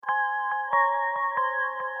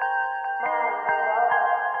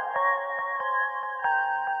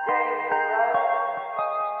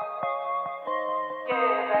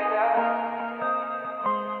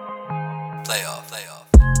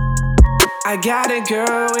I got a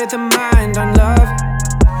girl with a mind on love,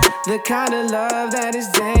 the kind of love that is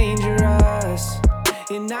dangerous.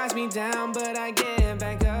 It knocks me down, but I get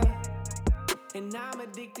back up. And I'm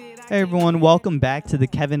addicted. Hey everyone, welcome back to the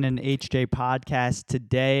Kevin and HJ podcast.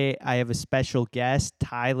 Today I have a special guest,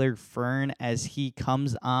 Tyler Fern, as he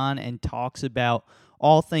comes on and talks about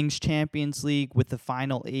all things Champions League with the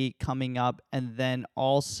Final 8 coming up, and then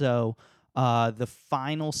also the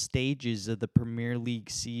final stages of the Premier League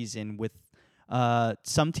season with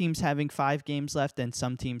some teams having 5 games left and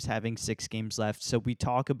some teams having 6 games left. So we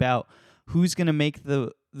talk about who's going to make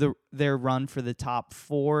their run for the top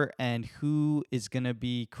 4 and who is going to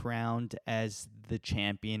be crowned as the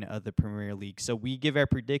champion of the Premier League. So we give our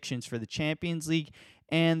predictions for the Champions League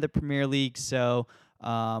and the Premier League. So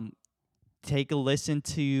take a listen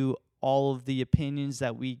to all of the opinions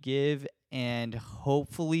that we give, and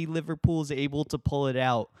hopefully Liverpool is able to pull it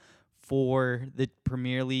out for the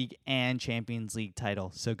Premier League and Champions League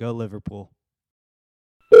title. So go Liverpool.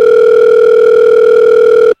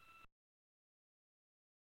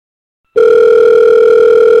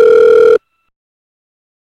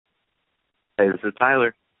 Hey, this is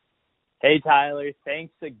Tyler. Hey, Tyler.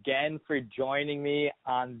 Thanks again for joining me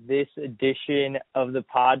on this edition of the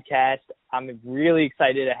podcast. I'm really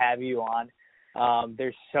excited to have you on.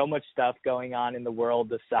 There's so much stuff going on in the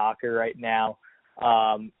world of soccer right now.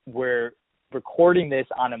 We're recording this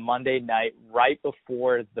on a Monday night right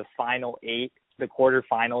before the Final 8, the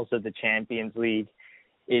quarterfinals of the Champions League,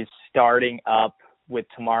 is starting up with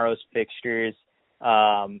tomorrow's fixtures.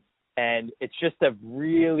 And it's just a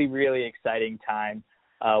really, really exciting time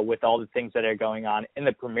with all the things that are going on in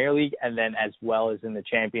the Premier League and then as well as in the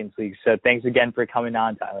Champions League. So thanks again for coming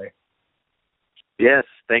on, Tyler. Yes,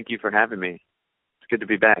 thank you for having me. It's good to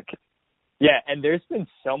be back. Yeah, and there's been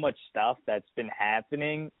so much stuff that's been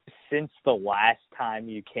happening since the last time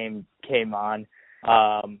you came on.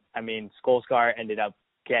 I mean, Solskjaer ended up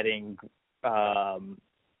getting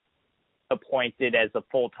appointed as a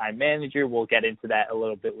full-time manager. We'll get into that a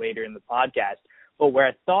little bit later in the podcast. But where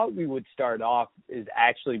I thought we would start off is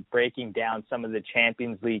actually breaking down some of the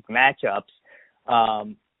Champions League matchups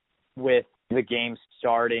with the games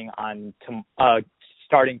starting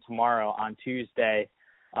tomorrow on Tuesday.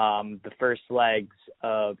 The first legs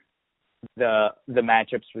of the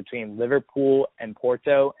matchups between Liverpool and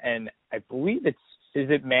Porto, and I believe is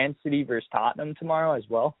it Man City versus Tottenham tomorrow as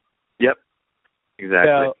well? Yep,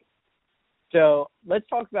 exactly. So let's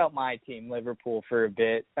talk about my team, Liverpool, for a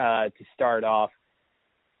bit to start off.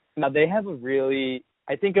 Now, they have a really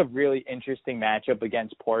interesting matchup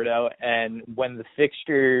against Porto, and when the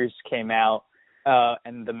fixtures came out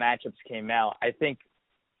and the matchups came out, I think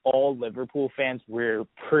all Liverpool fans were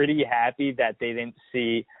pretty happy that they didn't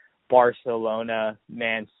see Barcelona,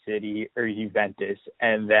 Man City, or Juventus,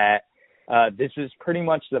 and that this was pretty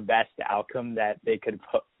much the best outcome that they could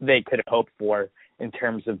hope for in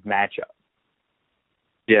terms of matchup.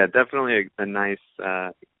 Yeah, definitely a nice,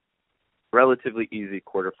 relatively easy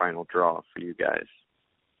quarterfinal draw for you guys.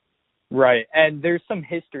 Right, and there's some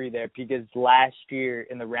history there because last year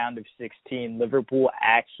in the round of 16, Liverpool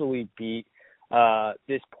actually beat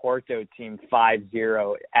this Porto team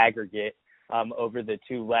 5-0 aggregate over the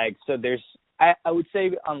 2 legs. So I would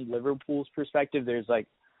say on Liverpool's perspective, there's like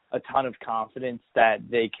a ton of confidence that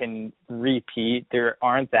they can repeat. There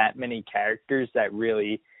aren't that many characters that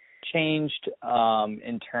really changed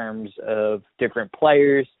in terms of different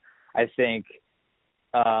players. I think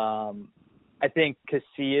Casillas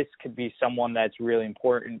could be someone that's really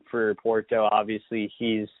important for Porto. Obviously,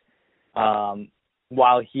 he's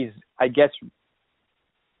while he's, I guess,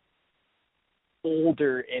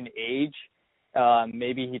 older in age,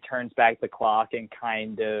 maybe he turns back the clock and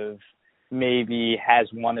kind of maybe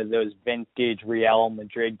has one of those vintage Real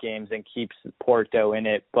Madrid games and keeps Porto in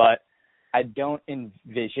it. But I don't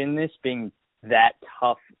envision this being that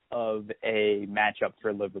tough of a matchup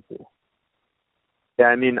for Liverpool. Yeah,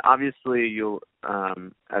 I mean, obviously you'll,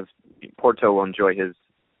 as Porto will enjoy his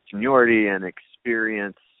seniority and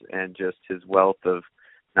experience and just his wealth of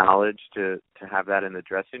knowledge to have that in the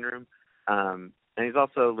dressing room. And he's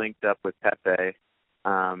also linked up with Pepe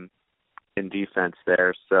in defense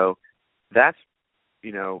there. So that's,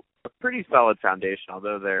 a pretty solid foundation,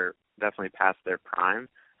 although they're definitely past their prime.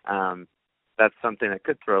 That's something that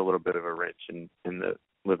could throw a little bit of a wrench in the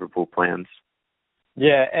Liverpool plans.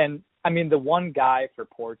 Yeah, and I mean, the one guy for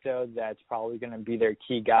Porto that's probably going to be their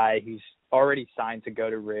key guy, he's already signed to go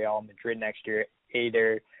to Real Madrid next year,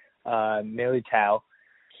 Eder Militao.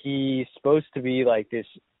 He's supposed to be like this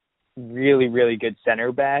really, really good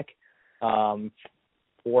center back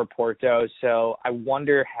for Porto. So I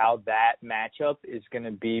wonder how that matchup is going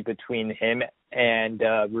to be between him and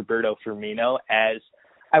Roberto Firmino, as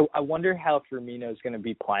I wonder how Firmino is going to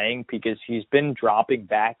be playing, because he's been dropping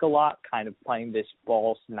back a lot, kind of playing this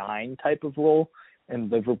false nine type of role in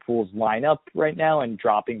Liverpool's lineup right now and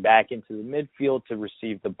dropping back into the midfield to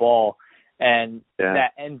receive the ball. And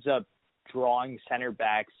that ends up drawing center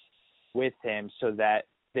backs with him so that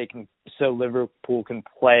Liverpool can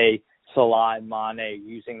play Salah and Mane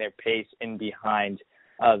using their pace in behind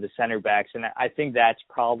the center backs. And I think that's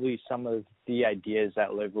probably some of the ideas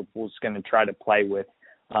that Liverpool's going to try to play with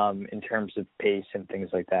in terms of pace and things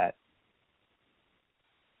like that.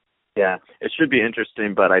 Yeah, it should be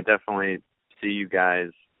interesting, but I definitely see you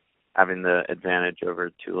guys having the advantage over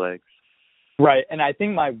two legs. Right, and I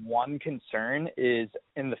think my one concern is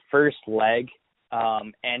in the first leg,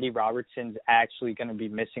 Andy Robertson's actually going to be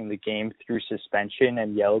missing the game through suspension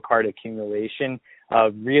and yellow card accumulation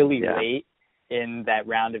really late in that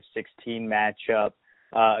round of 16 matchup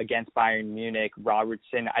against Bayern Munich.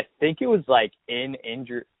 Robertson, I think it was like in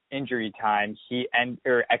injury time,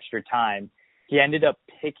 or extra time, he ended up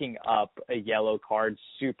picking up a yellow card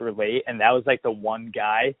super late, and that was like the one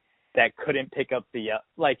guy that couldn't pick up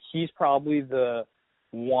he's probably the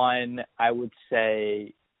one, I would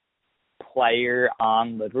say, player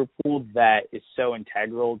on Liverpool that is so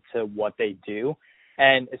integral to what they do.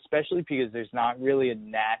 And especially because there's not really a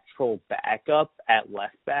natural backup at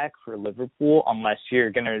left back for Liverpool unless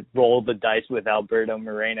you're going to roll the dice with Alberto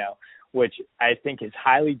Moreno, which I think is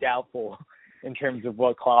highly doubtful in terms of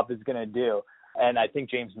what Klopp is going to do. And I think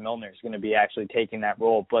James Milner is going to be actually taking that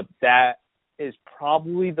role. But that is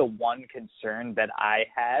probably the one concern that I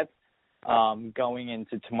have going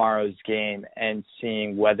into tomorrow's game and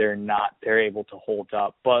seeing whether or not they're able to hold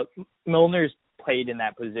up. But Milner's played in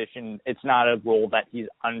that position. It's not a role that he's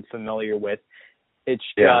unfamiliar with. It's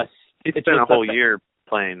just... He's been a whole year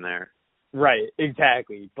playing there. Right,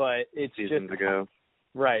 exactly. But it's seasons just... ago.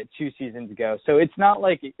 Right, 2 seasons ago. So it's not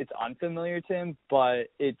like it's unfamiliar to him, but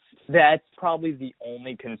that's probably the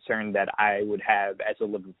only concern that I would have as a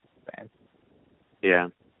Liverpool fan. Yeah.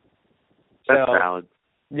 That's valid.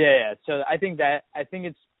 Yeah. So I think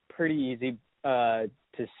it's pretty easy to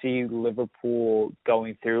see Liverpool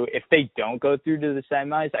going through. If they don't go through to the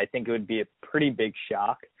semis, I think it would be a pretty big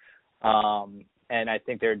shock. And I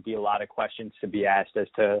think there would be a lot of questions to be asked as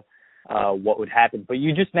to what would happen. But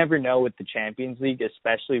you just never know with the Champions League,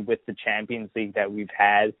 especially with the Champions League that we've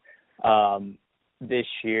had this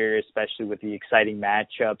year, especially with the exciting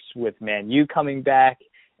matchups with Man U coming back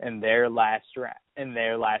in their last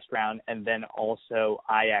round, and then also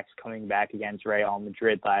Ajax coming back against Real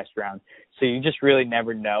Madrid last round. So you just really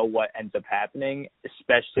never know what ends up happening,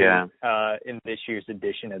 especially in this year's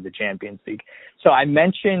edition of the Champions League. So I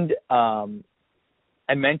mentioned a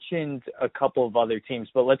couple of other teams,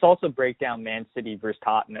 but let's also break down Man City versus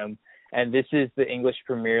Tottenham. And this is the English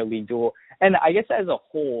Premier League duel. And I guess as a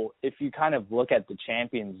whole, if you kind of look at the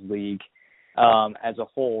Champions League as a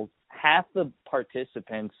whole, half the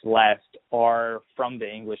participants left are from the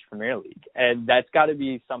English Premier League. And that's got to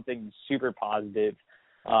be something super positive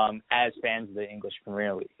as fans of the English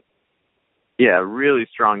Premier League. Yeah, really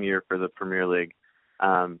strong year for the Premier League.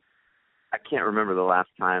 I can't remember the last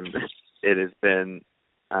time it has been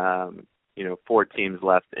 4 teams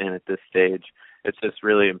left in at this stage. It's just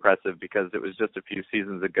really impressive because it was just a few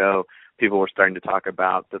seasons ago people were starting to talk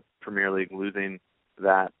about the Premier League losing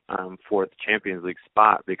that 4th Champions League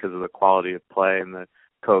spot because of the quality of play and the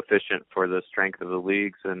coefficient for the strength of the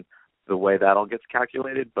leagues and the way that all gets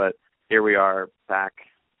calculated. But here we are back,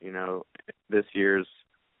 this year's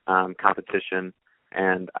competition,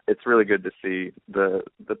 and it's really good to see the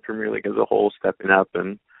Premier League as a whole stepping up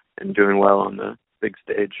and doing well on the big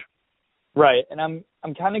stage. Right, and I'm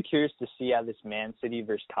kind of curious to see how this Man City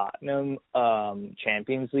versus Tottenham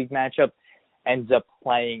Champions League matchup ends up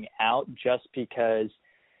playing out, just because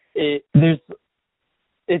it's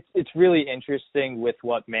really interesting with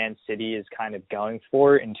what Man City is kind of going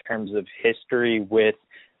for in terms of history, with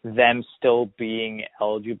them still being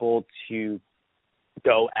eligible to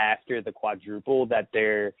go after the quadruple, that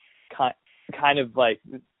they're kind of like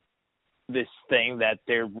this thing that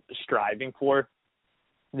they're striving for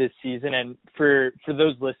this season. And for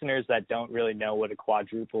those listeners that don't really know what a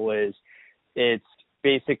quadruple is, it's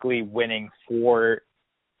basically winning 4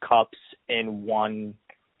 cups in one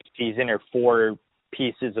season, or 4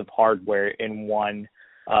 pieces of hardware in one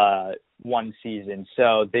season.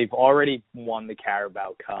 So they've already won the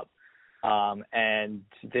Carabao Cup, and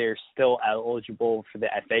they're still eligible for the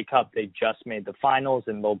FA Cup. They just made the finals,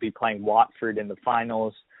 and they'll be playing Watford in the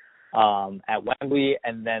finals at Wembley,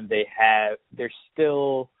 and then they're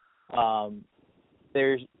still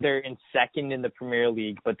they're in second in the Premier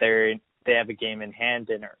League, but they have a game in hand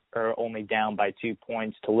and are only down by 2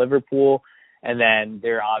 points to Liverpool, and then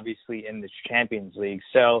they're obviously in the Champions League.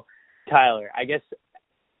 So, Tyler, I guess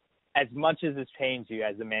as much as this pains you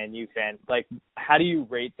as a Man U fan, like, how do you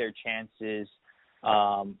rate their chances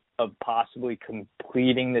of possibly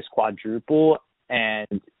completing this quadruple,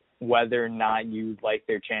 and whether or not you like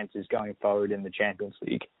their chances going forward in the Champions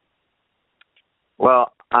League?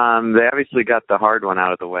 Well, they obviously got the hard one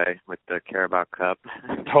out of the way with the Carabao Cup.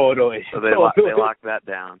 Totally. So they locked that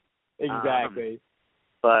down. Exactly.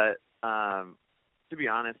 But to be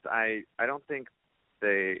honest, I don't think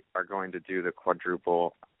they are going to do the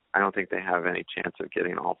quadruple. I don't think they have any chance of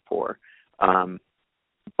getting all four.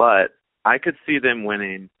 But I could see them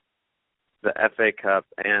winning the FA Cup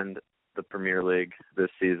and the Premier League this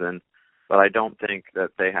season, but I don't think that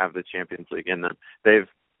they have the Champions League in them. They've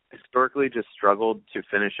historically just struggled to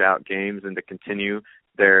finish out games and to continue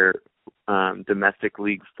their domestic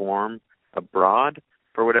league form abroad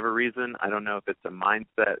for whatever reason. I don't know if it's a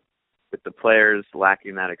mindset with the players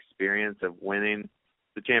lacking that experience of winning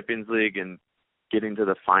the Champions League and getting to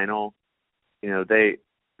the final. You know,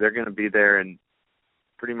 they're going to be there, and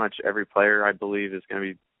pretty much every player, I believe, is going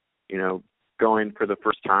to be, you know, going for the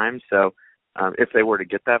first time. So if they were to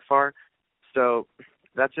get that far. So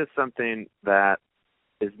that's just something that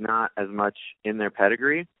is not as much in their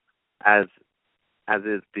pedigree as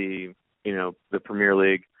is the, you know, the Premier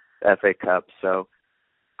League, the FA Cup. So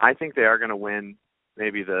I think they are going to win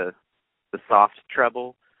maybe the soft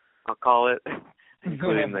treble, I'll call it,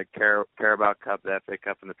 including the Carabao Cup, the FA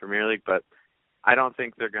Cup, and the Premier League. But I don't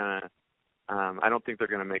think they're going to. I don't think they're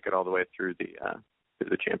going to make it all the way through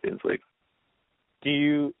the Champions League. Do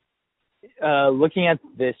you, looking at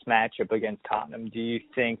this matchup against Tottenham, do you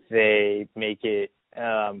think they make it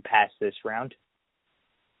past this round?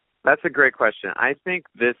 That's a great question. I think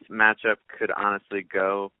this matchup could honestly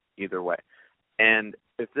go either way. And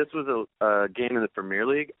if this was a game in the Premier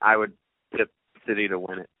League, I would tip City to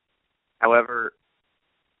win it. However,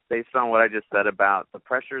 based on what I just said about the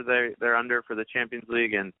pressure they're under for the Champions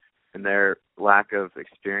League and their lack of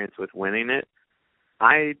experience with winning it,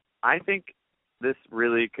 I think this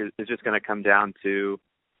really is just going to come down to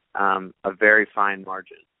a very fine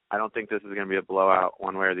margin. I don't think this is going to be a blowout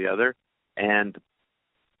one way or the other. And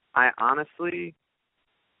I honestly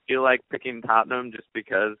feel like picking Tottenham just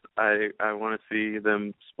because I want to see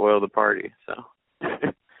them spoil the party. So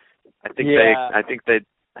I think they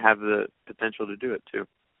have the potential to do it too.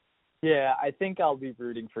 Yeah, I think I'll be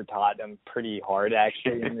rooting for Tottenham pretty hard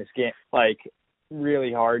actually in this game, like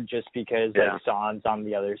really hard, just because like Son's on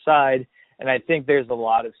the other side, and I think there's a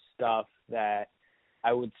lot of stuff that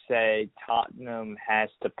I would say Tottenham has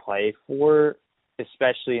to play for,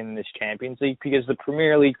 especially in this Champions League, because the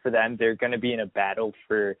Premier League for them, they're going to be in a battle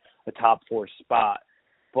for a top 4 spot,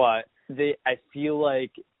 but I feel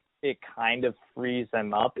like it kind of frees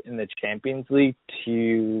them up in the Champions League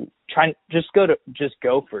to try just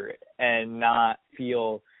go for it and not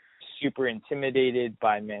feel super intimidated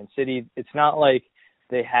by Man City. It's not like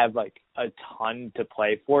they have like a ton to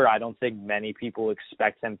play for. I don't think many people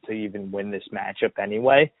expect them to even win this matchup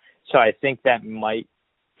anyway. So I think that might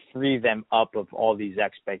free them up of all these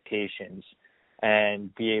expectations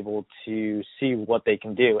and be able to see what they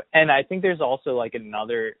can do. And I think there's also like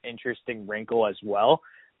another interesting wrinkle as well.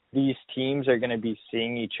 These teams are going to be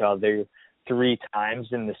seeing each other 3 times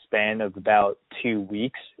in the span of about 2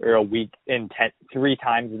 weeks, or a week in 3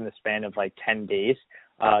 times in the span of like 10 days,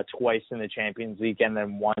 twice in the Champions League and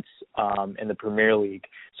then once in the Premier League.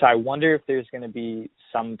 So I wonder if there's going to be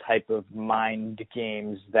some type of mind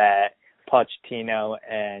games that Pochettino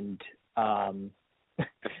and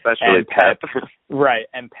especially and Pep, right,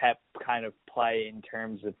 and Pep kind of play in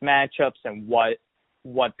terms of matchups and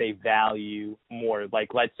what they value more.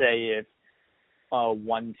 Like, let's say if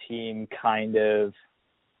one team kind of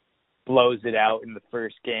blows it out in the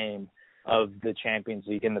first game of the Champions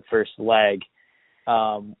League in the first leg,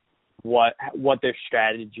 what their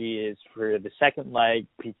strategy is for the second leg,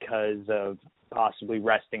 because of possibly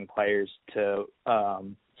resting players to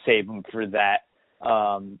save them for that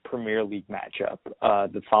Premier League matchup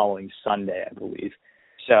the following Sunday, I believe.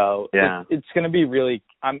 So yeah, it's going to be really.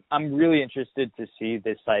 I'm really interested to see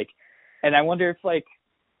this, like, and I wonder if like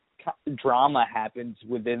drama happens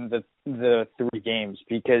within the 3 games,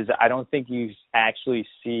 because I don't think you actually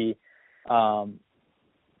see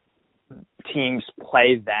teams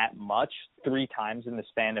play that much 3 times in the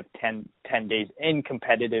span of 10 days in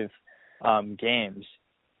competitive games.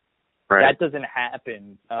 Right. That doesn't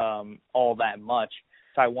happen all that much.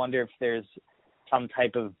 So I wonder if there's some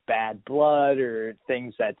type of bad blood or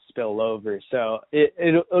things that spill over. So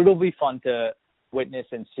it'll be fun to witness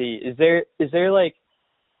and see. Is there like,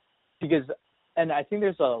 because, and I think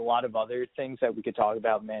there's a lot of other things that we could talk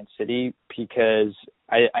about Man City, because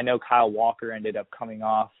I know Kyle Walker ended up coming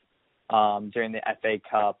off during the FA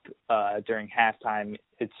Cup during halftime.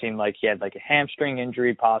 It seemed like he had like a hamstring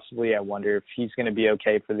injury possibly. I wonder if he's going to be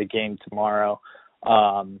okay for the game tomorrow.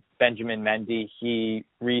 Benjamin Mendy, he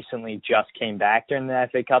recently just came back during the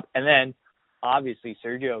FA Cup. And then obviously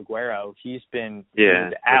Sergio Aguero, he's been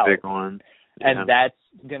out. The big one. Yeah. And that's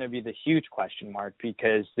going to be the huge question mark,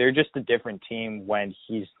 because they're just a different team when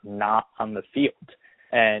he's not on the field.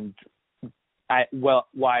 And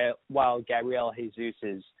while Gabriel Jesus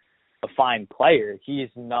is a fine player, he's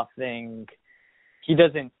nothing. He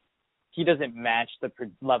doesn't match the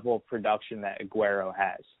level of production that Aguero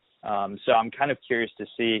has. So I'm kind of curious to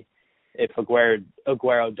see if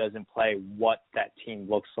Aguero doesn't play, what that team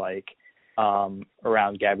looks like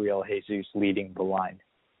around Gabriel Jesus leading the line.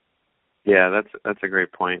 Yeah, that's a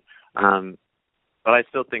great point. But I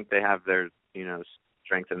still think they have their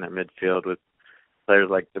strength in their midfield with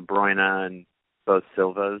players like De Bruyne and both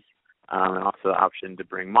Silvas, and also the option to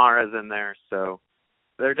bring Mahrez in there. So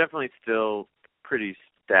they're definitely still pretty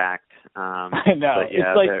stacked. I know. But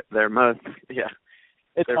yeah, it's like, they're most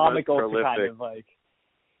it's they're comical most to kind of like.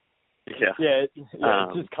 Yeah.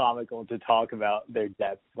 It's just comical to talk about their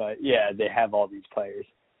depth, but yeah, they have all these players.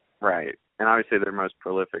 Right, and obviously their most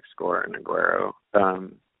prolific scorer in Aguero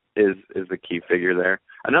is the key figure there.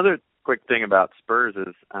 Another quick thing about Spurs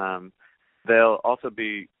is they'll also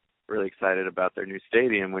be really excited about their new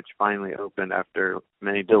stadium, which finally opened after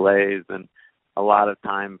many delays and a lot of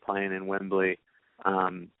time playing in Wembley.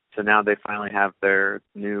 So now they finally have their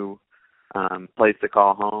new place to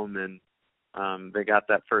call home, and they got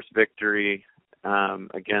that first victory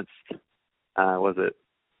against, who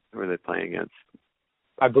were they playing against?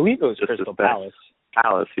 I believe it was Crystal Palace.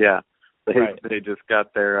 Palace, yeah. They Right. just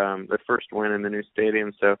got their first win in the new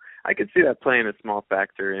stadium, so I could see that playing a small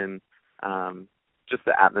factor in just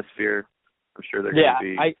the atmosphere. I'm sure they're going to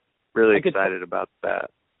be really excited about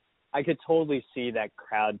that. I could totally see that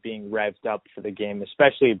crowd being revved up for the game,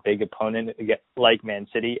 especially a big opponent like Man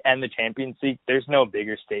City and the Champions League. There's no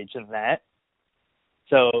bigger stage than that.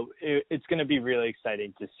 So it's going to be really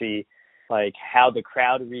exciting to see like how the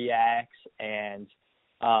crowd reacts and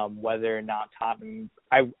whether or not Tottenham.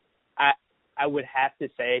 I would have to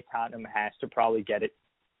say Tottenham has to probably get a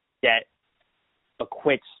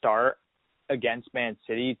quick start against Man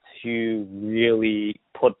City to really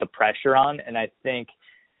put the pressure on, and I think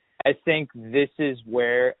this is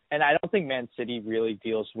where, and I don't think Man City really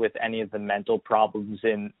deals with any of the mental problems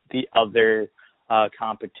in the other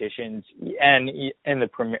competitions and in the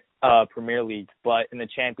Premier League, but in the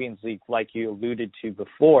Champions League, like you alluded to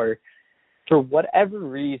before, for whatever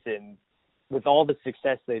reason, with all the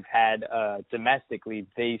success they've had domestically,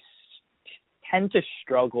 they tend to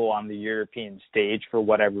struggle on the European stage for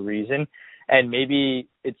whatever reason. And maybe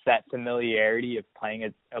it's that familiarity of playing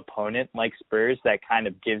an opponent like Spurs that kind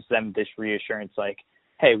of gives them this reassurance, like,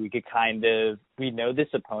 hey, we know this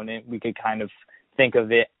opponent. We could kind of think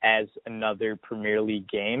of it as another Premier League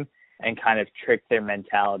game and kind of trick their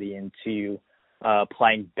mentality into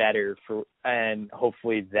playing better and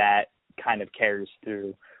hopefully that kind of carries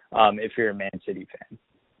through if you're a Man City fan.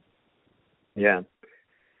 Yeah.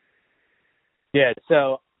 Yeah,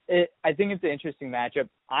 so I think it's an interesting matchup.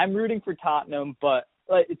 I'm rooting for Tottenham, but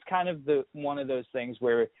it's kind of one of those things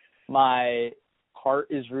where my heart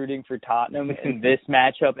is rooting for Tottenham in this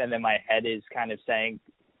matchup, and then my head is kind of saying,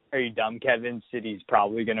 are you dumb, Kevin? City's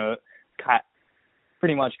probably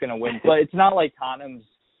pretty much going to win. But it's not like Tottenham's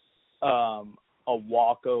a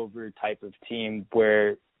walkover type of team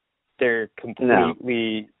where they're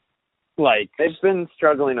completely they've been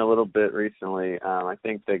struggling a little bit recently. I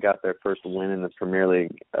think they got their first win in the Premier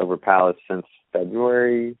League over Palace since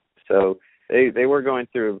February. So they were going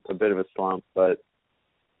through a bit of a slump, but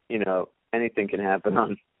anything can happen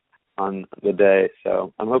on the day.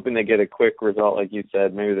 So I'm hoping they get a quick result, like you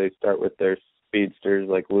said. Maybe they start with their speedsters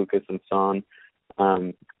like Lucas and Son.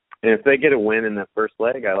 And if they get a win in that first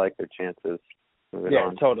leg, I like their chances moving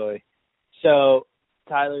on. Yeah, totally. So,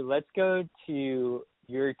 Tyler, let's go to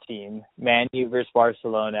your team, Man U versus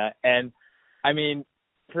Barcelona. And, I mean,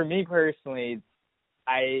 for me personally,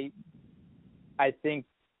 I think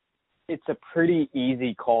it's a pretty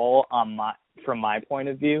easy call from my point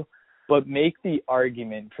of view, but make the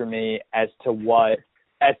argument for me as to why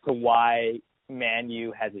Man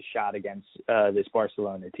U has a shot against this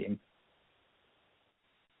Barcelona team.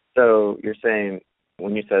 So you're saying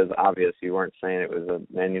when you said it's obvious, you weren't saying it was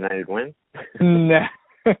a Man United win? No.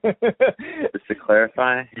 Just to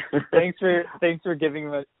clarify. thanks for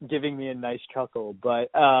giving me a nice chuckle, but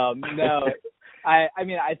no, I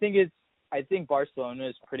mean I think Barcelona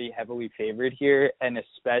is pretty heavily favored here, and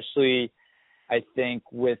especially I think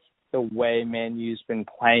with the way Man U's been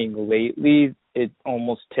playing lately, it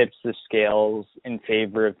almost tips the scales in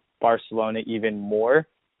favor of Barcelona even more.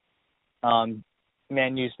 Man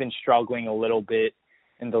U's been struggling a little bit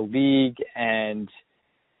in the league, and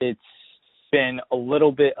it's been a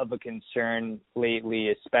little bit of a concern lately,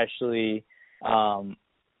 especially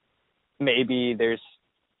maybe there's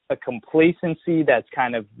a complacency that's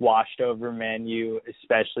kind of washed over Man U,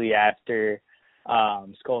 especially after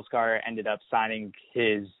Solskjaer ended up signing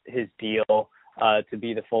his deal to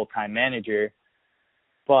be the full-time manager.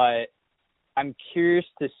 But I'm curious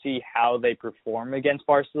to see how they perform against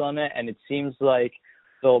Barcelona, and it seems like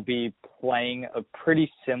they'll be playing a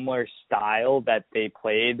pretty similar style that they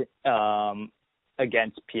played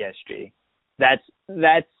against PSG.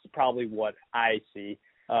 That's probably what I see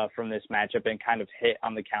from this matchup, and kind of hit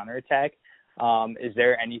on the counterattack. Is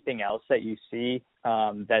there anything else that you see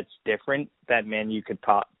that's different that Man U could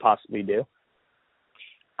possibly do?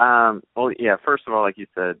 Well, yeah, first of all, like you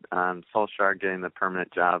said, Solskjaer getting the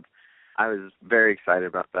permanent job, I was very excited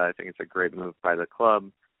about that. I think it's a great move by the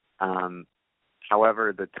club.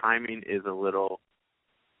 However, the timing is a little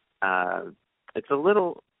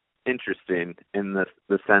interesting in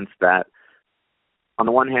the sense that on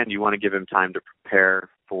the one hand, you want to give him time to prepare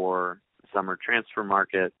for the summer transfer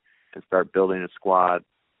market and start building a squad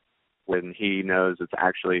when he knows it's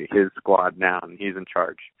actually his squad now and he's in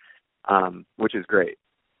charge, which is great.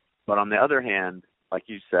 But on the other hand, like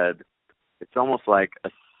you said, it's almost like a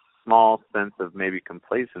small sense of maybe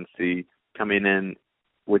complacency coming in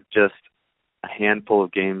with just a handful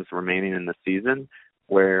of games remaining in the season,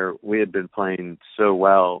 where we had been playing so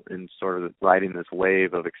well and sort of riding this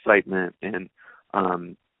wave of excitement and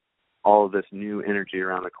all of this new energy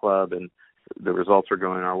around the club, and the results were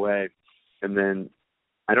going our way. And then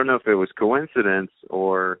I don't know if it was coincidence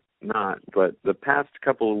or not, but the past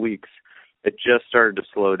couple of weeks, it just started to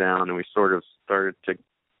slow down, and we sort of started to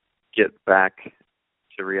get back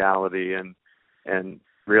to reality and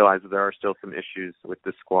realize that there are still some issues with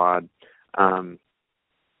the squad.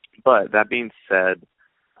 But that being said,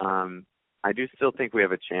 I do still think we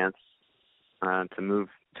have a chance to move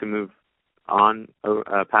on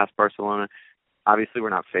past Barcelona. Obviously, we're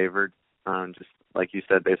not favored, just like you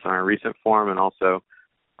said, based on our recent form and also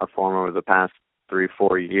our form over the past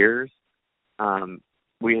 3-4 years.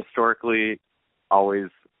 We historically always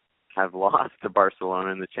have lost to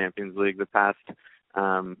Barcelona in the Champions League the past,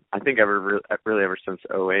 I think really ever since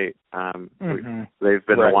 2008. They've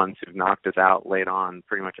been the ones who've knocked us out late on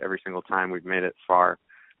pretty much every single time we've made it far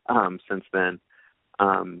since then.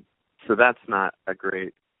 So that's not a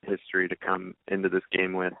great history to come into this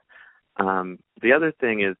game with. The other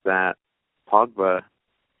thing is that Pogba,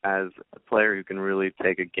 as a player who can really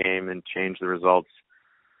take a game and change the results,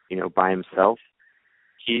 by himself,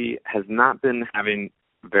 he has not been having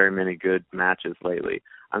very many good matches lately.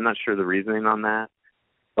 I'm not sure the reasoning on that,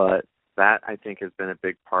 but that I think has been a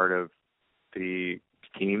big part of the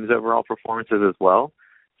team's overall performances as well,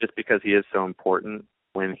 just because he is so important.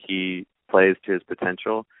 When he plays to his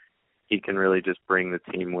potential, he can really just bring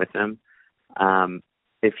the team with him.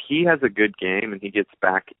 If he has a good game and he gets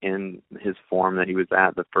back in his form that he was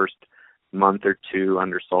at the first month or two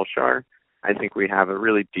under Solskjaer, I think we have a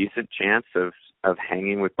really decent chance of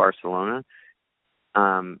hanging with Barcelona.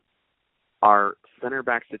 Our center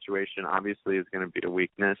back situation obviously is going to be a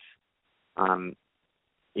weakness.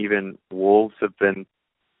 Even Wolves have been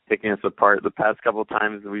picking us apart the past couple of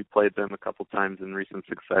times. We played them a couple of times in recent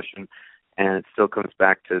succession, and it still comes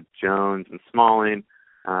back to Jones and Smalling.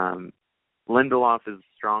 Lindelof is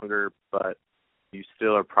stronger, but you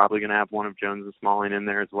still are probably going to have one of Jones and Smalling in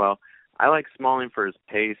there as well. I like Smalling for his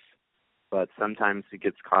pace, but sometimes he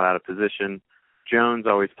gets caught out of position. Jones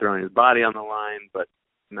always throwing his body on the line, but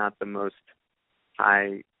not the most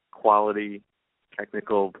high-quality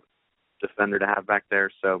technical defender to have back there.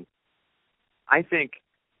 So I think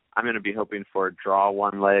I'm going to be hoping for a draw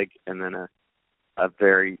one leg and then a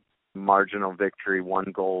very marginal victory,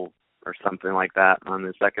 1 goal or something like that on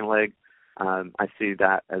the second leg. I see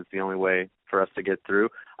that as the only way for us to get through.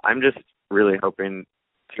 I'm just really hoping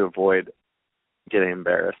to avoid getting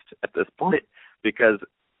embarrassed at this point, because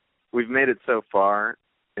we've made it so far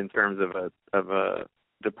in terms of a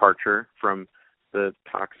departure from the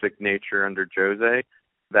toxic nature under Jose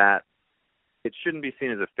that it shouldn't be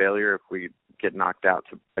seen as a failure if we get knocked out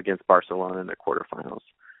against Barcelona in the quarterfinals.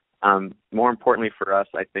 More importantly for us,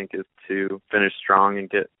 I think, is to finish strong and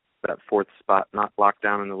get that fourth spot not locked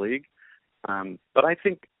down in the league. But I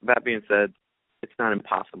think, that being said, it's not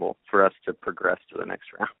impossible for us to progress to the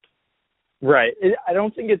next round. Right. I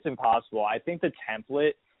don't think it's impossible. I think the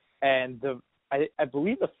template and I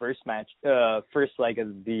believe the first leg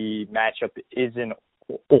of the matchup is in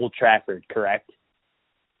Old Trafford, correct?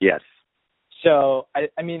 Yes. So, I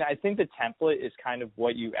think the template is kind of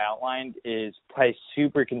what you outlined, is play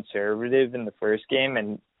super conservative in the first game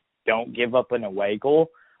and don't give up an away goal.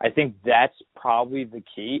 I think that's probably the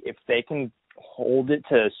key. If they can hold it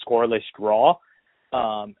to a scoreless draw,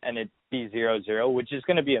 and it be 0-0, which is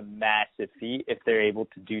going to be a massive feat if they're able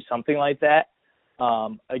to do something like that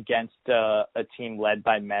against a team led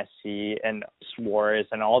by Messi and Suarez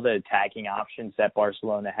and all the attacking options that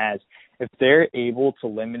Barcelona has. If they're able to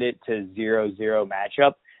limit it to 0-0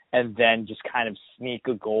 matchup and then just kind of sneak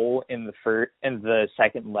a goal in the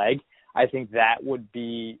second leg, I think that would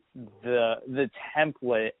be the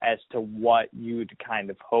template as to what you'd kind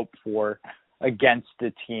of hope for against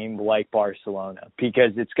a team like Barcelona,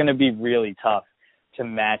 because it's going to be really tough to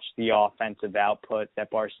match the offensive output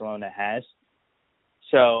that Barcelona has.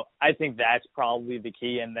 So I think that's probably the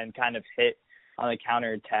key, and then kind of hit on the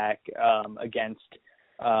counterattack against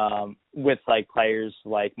with like players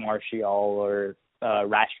like Martial or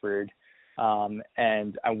Rashford.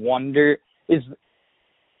 And I wonder,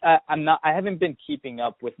 I haven't been keeping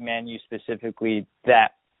up with Man U specifically that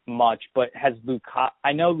much, but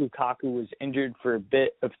I know Lukaku was injured for a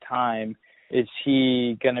bit of time. Is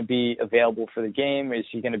he going to be available for the game? Is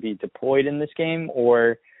he going to be deployed in this game?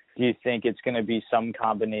 Or do you think it's going to be some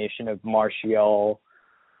combination of Martial,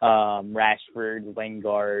 Rashford,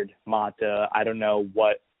 Lingard, Mata? I don't know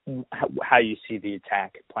how you see the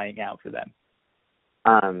attack playing out for them.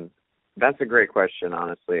 That's a great question,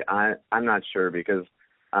 honestly. I'm not sure, because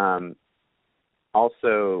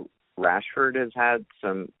also Rashford has had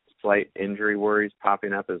some slight injury worries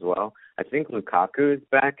popping up as well. I think Lukaku is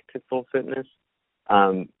back to full fitness,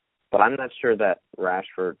 but I'm not sure that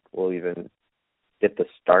Rashford will even get the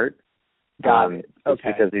start. Got it.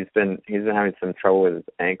 Okay. Because he's been having some trouble with his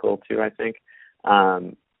ankle too, I think.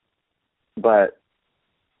 But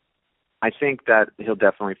I think that he'll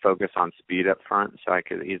definitely focus on speed up front, so I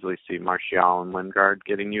could easily see Martial and Lingard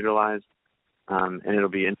getting utilized. And it'll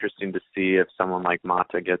be interesting to see if someone like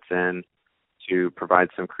Mata gets in to provide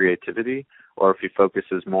some creativity, or if he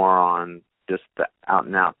focuses more on just the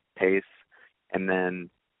out-and-out pace and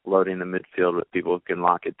then loading the midfield with people who can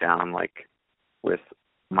lock it down, like with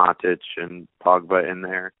Matic and Pogba in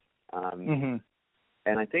there. And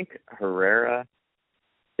I think Herrera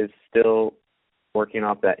is still working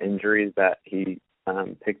off that injury that he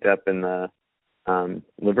picked up in the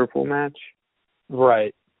Liverpool match.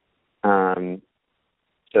 Right.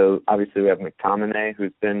 So obviously we have McTominay,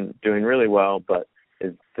 who's been doing really well, but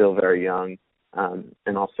is still very young,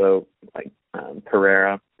 and also like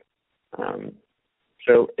Pereira.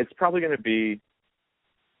 So it's probably going to be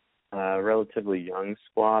a relatively young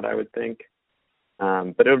squad, I would think.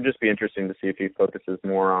 But it'll just be interesting to see if he focuses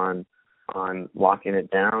more on locking it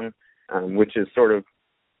down, which is sort of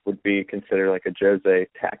would be considered like a Jose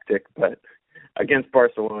tactic, but against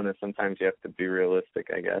Barcelona, sometimes you have to be realistic,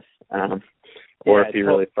 I guess. Or if he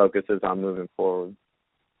really focuses on moving forward.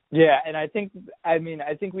 Yeah, and I think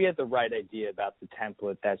we had the right idea about the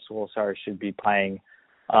template that Solskjaer should be playing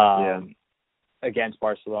against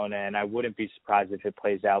Barcelona, and I wouldn't be surprised if it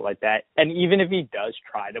plays out like that. And even if he does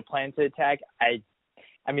try to plan to attack,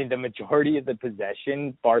 I mean, the majority of the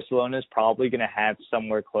possession, Barcelona is probably going to have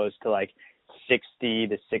somewhere close to like 60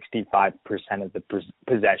 to 65% of the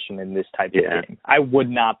possession in this type of game. I would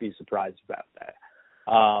not be surprised about that.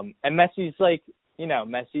 And Messi's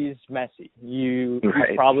Messi's Messi.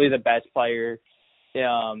 He's probably the best player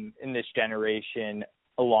in this generation,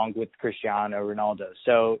 along with Cristiano Ronaldo.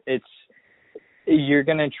 So you're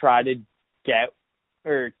going to try to get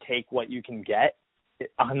or take what you can get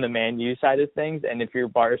on the Man U side of things. And if you're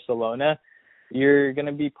Barcelona, you're going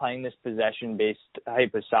to be playing this possession-based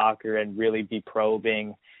type of soccer and really be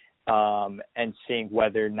probing and seeing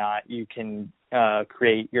whether or not you can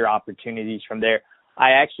create your opportunities from there.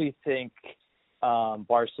 I actually think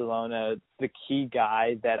Barcelona, the key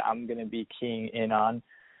guy that I'm going to be keying in on,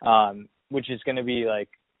 which is going to be like,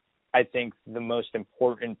 I think the most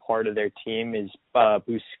important part of their team is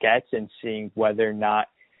Busquets, and seeing whether or not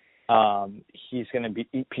he's going to be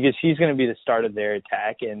the start of their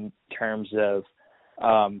attack in terms of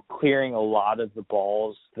clearing a lot of the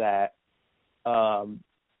balls that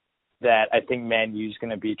I think Man U is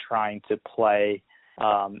going to be trying to play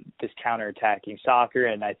this counterattacking soccer.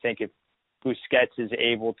 And I think if Busquets is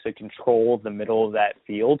able to control the middle of that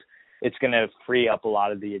field, it's going to free up a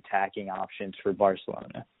lot of the attacking options for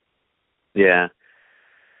Barcelona. Yeah.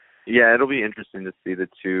 Yeah, it'll be interesting to see the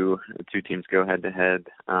two teams go head to head.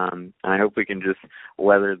 I hope we can just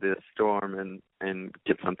weather this storm and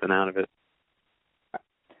get something out of it.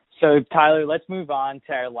 So, Tyler, let's move on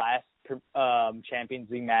to our last Champions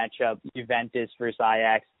League matchup, Juventus versus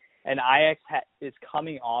Ajax. And Ajax is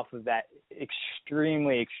coming off of that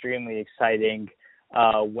extremely, extremely exciting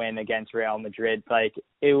win against Real Madrid. Like,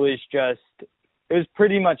 it was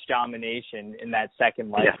pretty much domination in that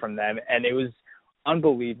second leg from them. And it was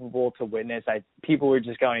unbelievable to witness. People were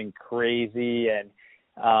just going crazy. And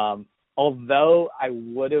although I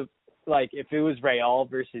would have, like, if it was Real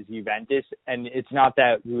versus Juventus, and it's not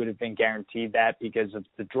that we would have been guaranteed that because of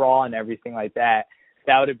the draw and everything like that,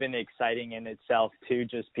 that would have been exciting in itself too,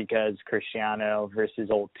 just because Cristiano versus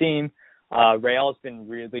old team. Real's been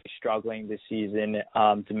really struggling this season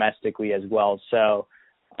domestically as well. So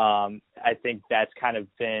I think that's kind of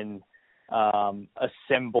been a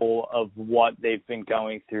symbol of what they've been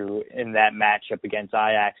going through in that matchup against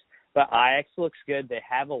Ajax. But Ajax looks good. They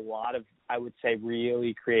have a lot of, I would say,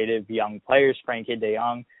 really creative young players. Frenkie de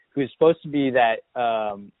Jong, who's supposed to be that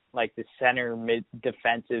like the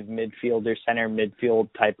defensive midfielder, center midfield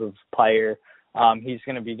type of player. He's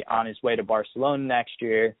going to be on his way to Barcelona next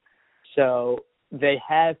year. So they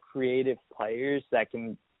have creative players that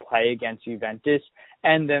can play against Juventus.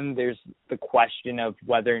 And then there's the question of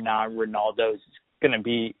whether or not Ronaldo is going to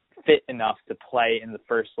be fit enough to play in the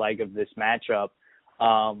first leg of this matchup.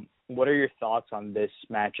 What are your thoughts on this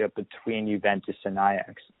matchup between Juventus and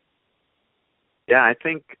Ajax? Yeah, I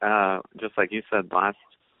think just like you said, last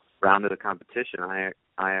round of the competition,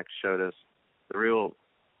 Ajax showed us the real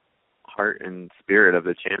heart and spirit of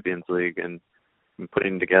the Champions League and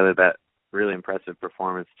putting together that really impressive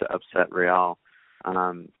performance to upset Real.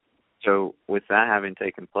 So with that having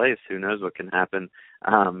taken place, who knows what can happen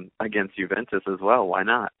against Juventus as well? Why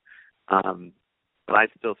not? But I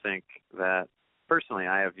still think that, personally,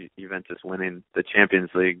 I have Juventus winning the Champions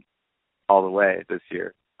League all the way this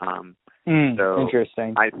year. So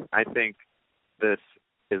interesting. I think this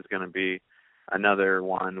is going to be another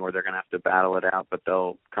one where they're going to have to battle it out, but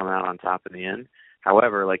they'll come out on top in the end.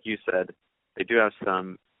 However, like you said, they do have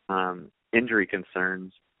some injury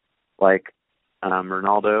concerns, like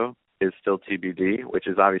Ronaldo is still TBD, which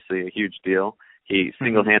is obviously a huge deal. He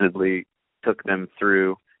single-handedly took them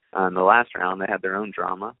through in the last round. They had their own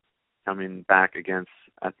drama coming back against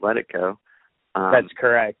Atletico. That's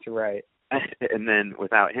correct, right. And then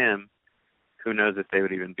without him, who knows if they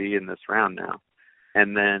would even be in this round now.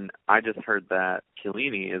 And then I just heard that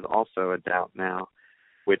Chiellini is also a doubt now,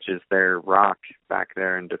 which is their rock back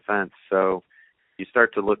there in defense. So you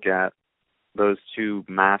start to look at those two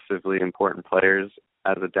massively important players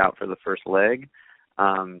as a doubt for the first leg.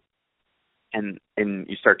 And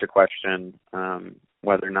you start to question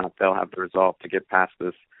whether or not they'll have the resolve to get past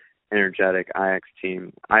this energetic Ajax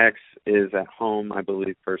team. Ajax is at home, I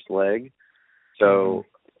believe, first leg. So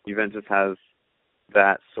Juventus has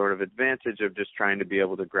that sort of advantage of just trying to be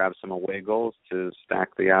able to grab some away goals to stack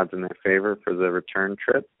the odds in their favor for the return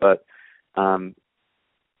trip. But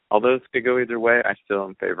although this could go either way, I still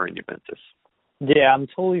am favoring Juventus. Yeah, I'm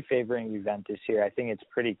totally favoring Juventus here. I think it's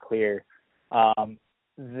pretty clear.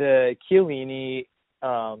 The Chiellini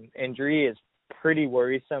injury is pretty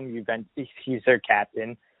worrisome. Juventus, he's their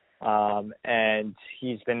captain, and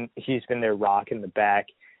he's been their rock in the back.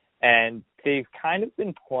 And they've kind of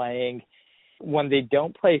been playing, when they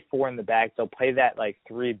don't play four in the back, they'll play that like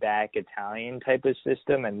three-back Italian type of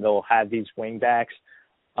system, and they'll have these wing backs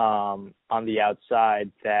on the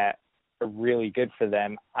outside that are really good for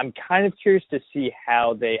them. I'm kind of curious to see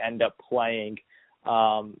how they end up playing,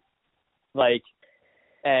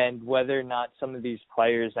 and whether or not some of these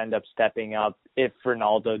players end up stepping up if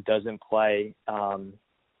Ronaldo doesn't play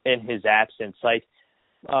in his absence. Like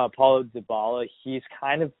Paulo Dybala, he's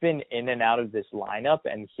kind of been in and out of this lineup,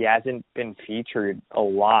 and he hasn't been featured a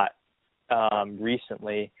lot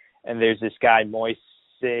recently. And there's this guy, Moise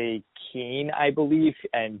Kean, I believe,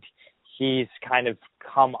 and he's kind of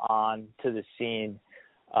come on to the scene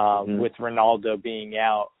with Ronaldo being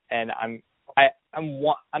out. And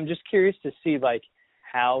I'm just curious to see like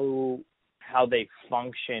how they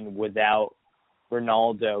function without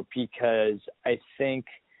Ronaldo, because I think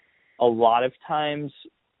a lot of times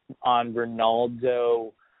on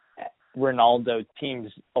Ronaldo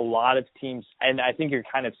teams, a lot of teams, and I think you're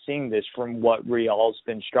kind of seeing this from what Real's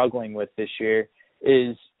been struggling with this year,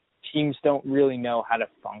 is teams don't really know how to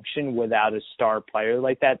function without a star player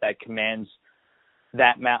like that commands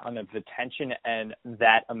that amount of attention and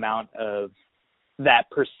that amount of that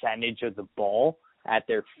percentage of the ball at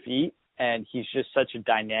their feet. And he's just such a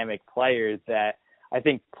dynamic player that I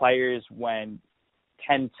think players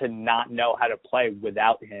tend to not know how to play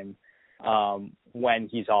without him when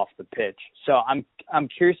he's off the pitch. So I'm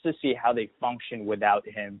curious to see how they function without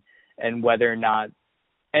him and whether or not,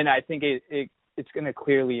 and I think it's going to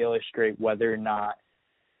clearly illustrate whether or not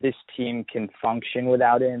this team can function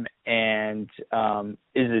without him and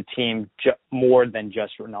is a team more than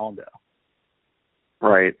just Ronaldo.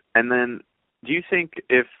 Right. And then do you think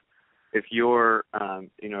if you're,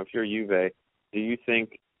 if you're Juve, do you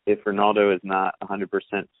think if Ronaldo is not 100%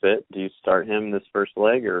 fit, do you start him this first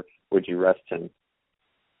leg or would you rest him?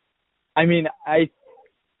 I mean, I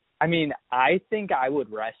think I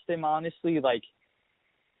would rest him, honestly, like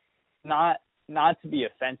not to be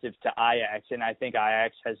offensive to Ajax, and I think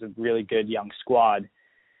Ajax has a really good young squad,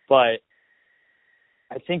 but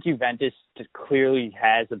I think Juventus just clearly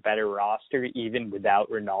has a better roster even without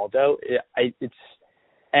Ronaldo.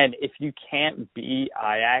 And if you can't beat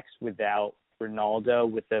Ajax without Ronaldo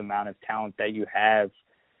with the amount of talent that you have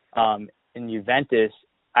in Juventus,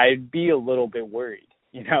 I'd be a little bit worried.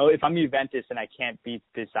 If I'm Juventus and I can't beat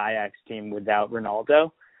this Ajax team without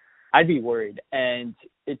Ronaldo, I'd be worried. And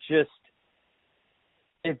it's just,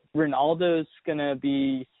 if Ronaldo's going to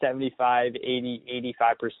be 75, 80,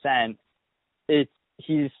 85%,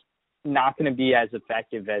 he's not going to be as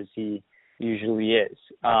effective as he usually is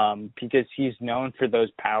because he's known for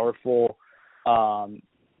those powerful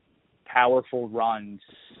runs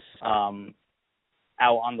out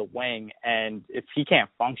on the wing. And if he can't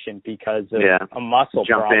function because of a muscle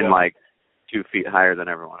jump problem, in like 2 feet higher than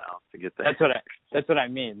everyone else to get there. That's what I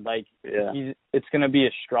mean. Like, it's going to be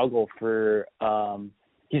a struggle for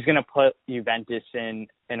he's going to put Juventus in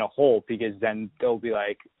a hole because then they'll be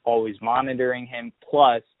like always monitoring him.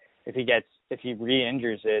 Plus, if he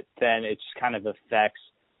re-injures it, then it just kind of affects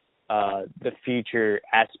the future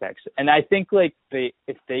aspects. And I think like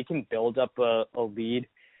if they can build up a lead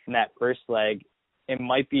in that first leg, it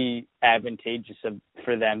might be advantageous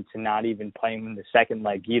for them to not even play him in the second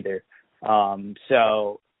leg either. If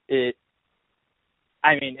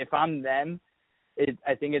I'm them,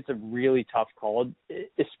 I think it's a really tough call,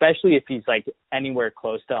 especially if he's like anywhere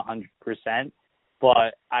close to 100%.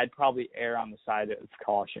 But I'd probably err on the side of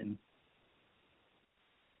caution.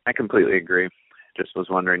 I completely agree. Just was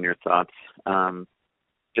wondering your thoughts. Because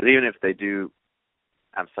even if they do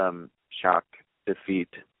have some shock defeat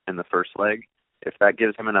in the first leg, if that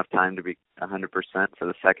gives him enough time to be 100% for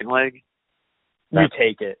the second leg, you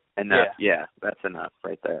take it. Enough. Yeah, that's enough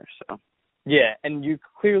right there. So. Yeah, and you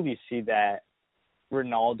clearly see that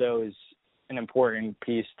Ronaldo is an important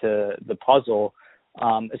piece to the puzzle,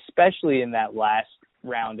 especially in that last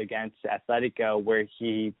round against Atletico, where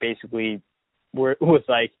he basically was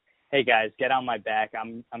like, "Hey guys, get on my back.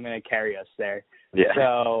 I'm going to carry us there." Yeah.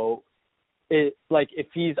 So, if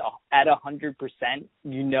he's at 100%,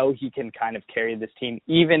 he can kind of carry this team,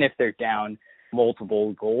 even if they're down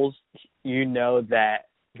multiple goals. That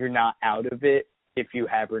you're not out of it if you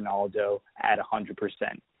have Ronaldo at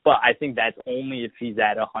 100%. But I think that's only if he's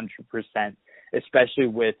at 100%, especially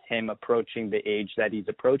with him approaching the age that he's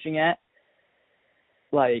approaching at.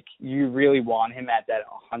 Like, you really want him at that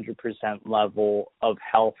 100% level of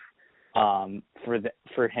health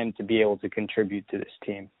for him to be able to contribute to this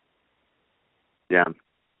team. Yeah.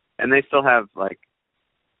 And they still have, like,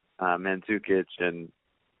 Mandzukic and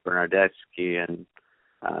Bernardeschi and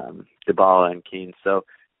Dybala and Keane. So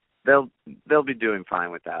they'll be doing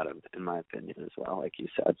fine without him, in my opinion, as well, like you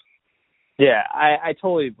said. Yeah, I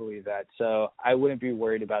totally believe that. So I wouldn't be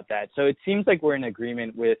worried about that. So it seems like we're in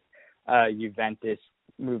agreement with Juventus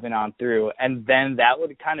moving on through. And then that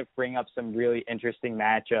would kind of bring up some really interesting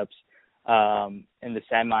matchups in the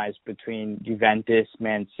semis between Juventus,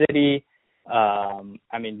 Man City.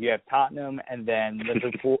 You have Tottenham and then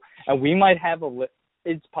Liverpool. And we might have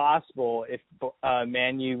it's possible if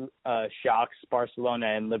Man U shocks Barcelona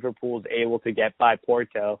and Liverpool is able to get by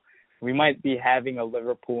Porto, we might be having a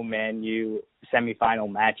Liverpool-Man U semifinal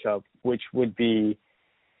matchup, which would be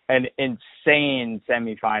an insane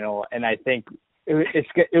semifinal. And I think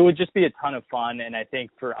it would just be a ton of fun. And I think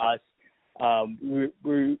for us, we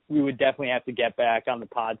would definitely have to get back on the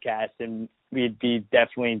podcast, and we'd be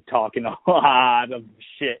definitely talking a lot of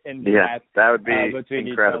shit and that would be between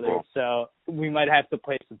incredible. each other. So we might have to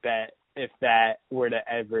place a bet if that were to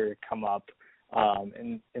ever come up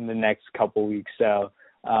in the next couple weeks. So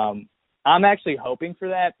I'm actually hoping for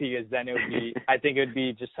that, because then it would be I think it would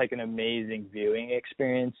be just like an amazing viewing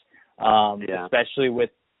experience, especially with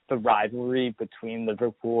the rivalry between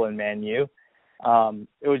Liverpool and Man U.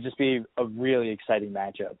 it would just be a really exciting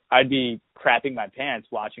matchup. I'd be crapping my pants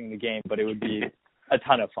watching the game, but it would be a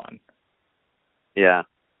ton of fun. Yeah,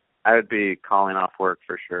 I would be calling off work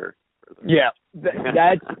for sure. Yeah,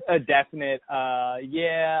 that's a definite.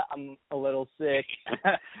 Yeah, I'm a little sick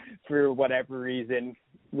for whatever reason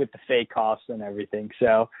with the fake coughs and everything.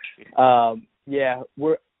 So, yeah,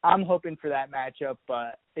 I'm hoping for that matchup,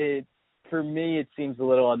 but for me it seems a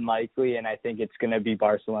little unlikely, and I think it's going to be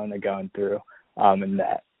Barcelona going through in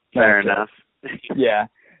that. Fair matchup. enough. Yeah.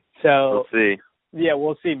 So we'll see. Yeah,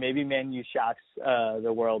 we'll see. Maybe Man U shocks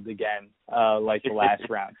the world again, like the last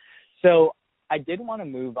round. So I did want to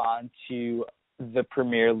move on to the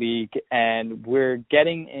Premier League, and we're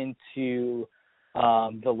getting into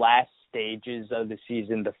the last stages of the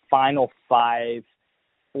season, the final 5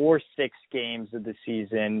 or 6 games of the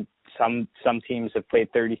season. Some teams have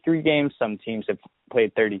played 33 games. Some teams have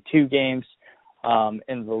played 32 games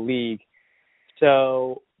in the league.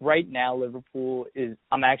 So right now, Liverpool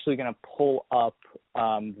I'm actually going to pull up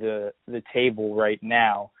the table right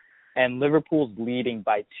now, and Liverpool's leading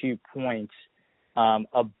by 2 points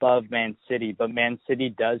above Man City, but Man City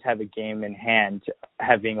does have a game in hand,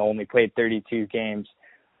 having only played 32 games.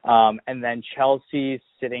 And then Chelsea's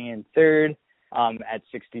sitting in third at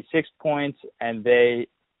 66 points, and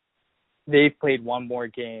they've played one more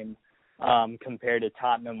game compared to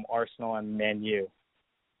Tottenham, Arsenal, and Man U.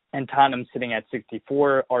 And Tottenham sitting at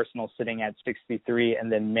 64, Arsenal sitting at 63,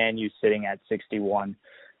 and then Man U sitting at 61.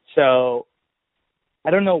 So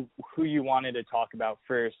I don't know who you wanted to talk about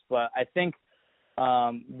first, but I think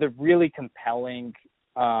the really compelling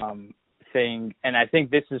thing, and I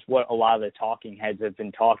think this is what a lot of the talking heads have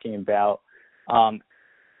been talking about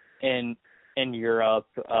in Europe,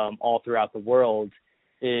 all throughout the world,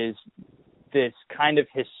 is this kind of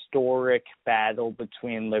historic battle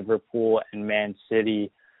between Liverpool and Man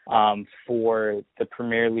City for the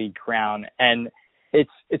Premier League crown. And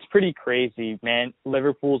it's pretty crazy, man.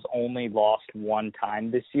 Liverpool's only lost one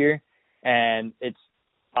time this year, and it's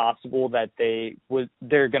possible that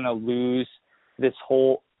they're going to lose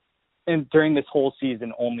during this whole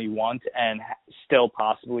season only once, and still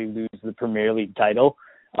possibly lose the Premier League title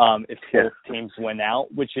if both teams win out,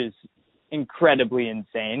 which is incredibly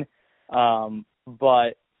insane.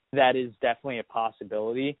 But that is definitely a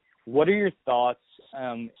possibility. What are your thoughts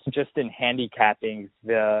just in handicapping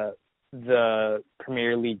the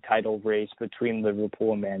Premier League title race between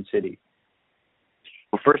Liverpool and Man City?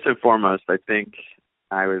 Well, first and foremost, I think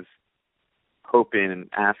I was hoping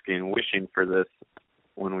and wishing for this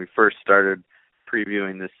when we first started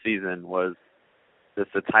previewing this season, was this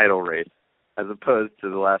a title race, as opposed to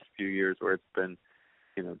the last few years where it's been,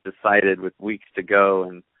 decided with weeks to go,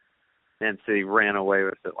 and Man City ran away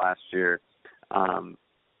with it last year.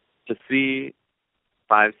 To see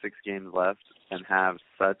 5-6 games left and have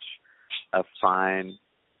such a fine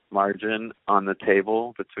margin on the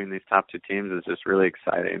table between these top 2 teams is just really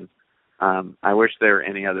exciting. I wish there were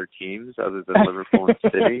any other teams other than Liverpool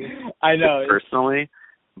and City. I know, personally,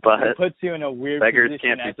 but it puts you in a weird beggars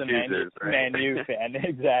position can't as be a choosers, right? Man U fan.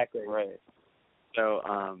 Exactly. Right. So,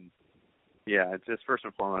 yeah, just first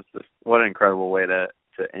and foremost, what an incredible way to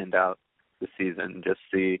end out the season. Just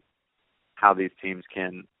see how these teams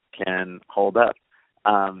can hold up.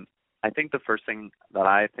 I think the first thing that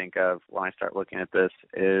I think of when I start looking at this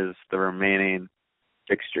is the remaining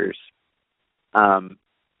fixtures.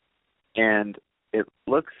 And it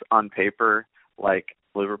looks on paper like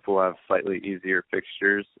Liverpool have slightly easier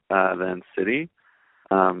fixtures than City,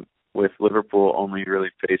 with Liverpool only really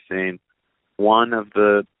facing one of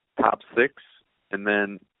the top 6, and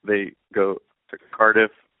then they go to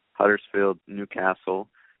Cardiff, Huddersfield, Newcastle.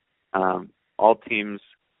 All teams,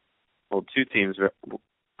 well, 2 teams,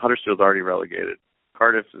 Huddersfield's already relegated.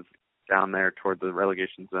 Cardiff is down there toward the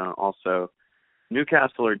relegation zone also.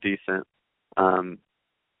 Newcastle are decent.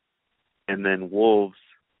 And then Wolves,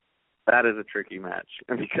 that is a tricky match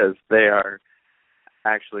because they are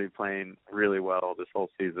actually playing really well this whole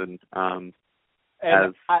season.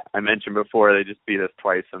 As I mentioned before, they just beat us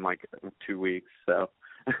twice in like 2 weeks. So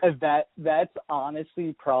that's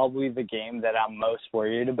honestly probably the game that I'm most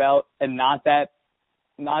worried about, and not that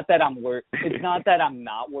I'm worried. It's not that I'm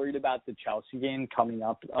not worried about the Chelsea game coming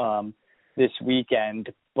up this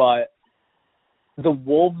weekend, but the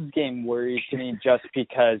Wolves game worries me just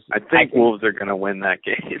because I think Wolves are going to win that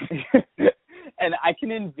game. And I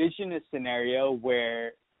can envision a scenario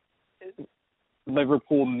where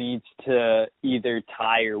Liverpool needs to either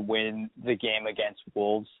tie or win the game against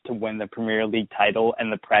Wolves to win the Premier League title,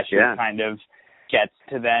 and the pressure kind of gets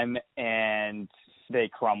to them and they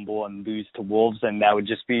crumble and lose to Wolves, and that would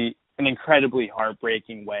just be an incredibly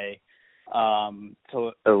heartbreaking way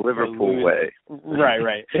The Liverpool way.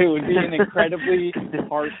 Right. It would be an incredibly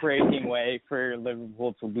heartbreaking way for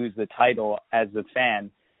Liverpool to lose the title as a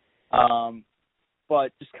fan.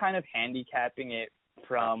 But just kind of handicapping it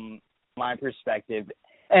from my perspective,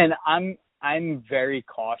 and I'm very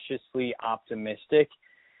cautiously optimistic,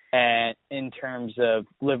 and in terms of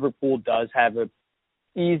Liverpool does have a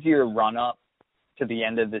easier run up to the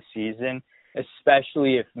end of the season,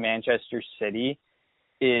 especially if Manchester City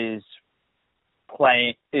is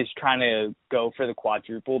trying to go for the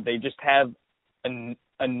quadruple. They just have a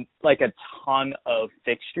ton of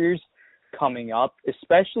fixtures coming up,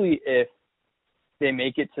 especially if they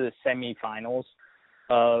make it to the semifinals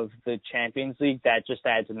of the Champions League. That just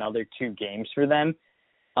adds another 2 games for them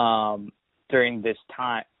during this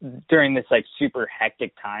like super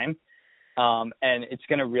hectic time. And it's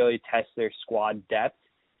going to really test their squad depth.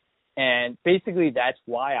 And basically that's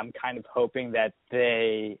why I'm kind of hoping that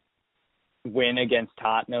they win against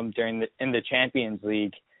Tottenham in the Champions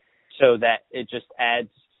League, so that it just adds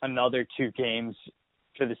another 2 games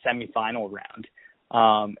for the semifinal round.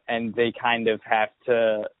 And they kind of have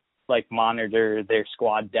to like monitor their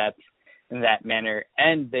squad depth in that manner.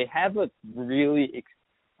 And they have a really,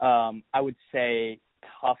 I would say,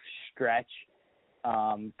 tough stretch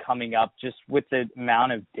coming up just with the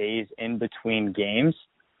amount of days in between games.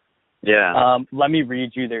 Yeah. Let me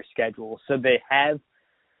read you their schedule. So they have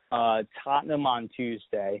Tottenham on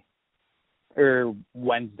Tuesday or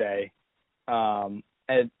Wednesday. And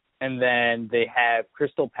then they have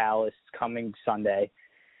Crystal Palace coming Sunday.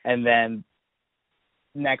 And then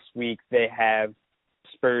next week they have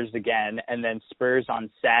Spurs again. And then Spurs on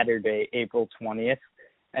Saturday, April 20th.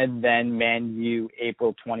 And then Man U,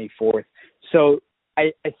 April 24th. So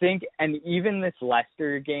I think, and even this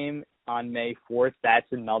Leicester game on May 4th,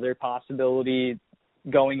 that's another possibility.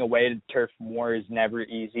 Going away to Turf Moor is never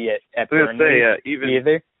easy at Burnley even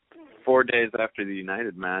either. 4 days after the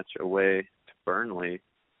United match away to Burnley,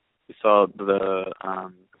 you saw the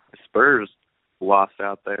Spurs lost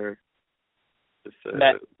out there just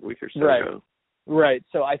a week or so ago. Right.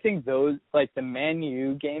 So I think those, like the Man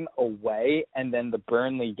U game away and then the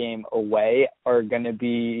Burnley game away, are going to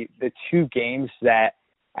be the 2 games that,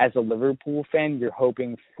 as a Liverpool fan, you're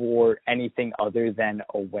hoping for anything other than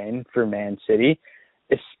a win for Man City,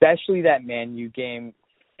 especially that Man U game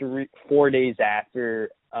 4 days after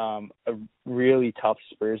a really tough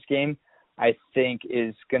Spurs game. I think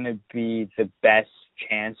is going to be the best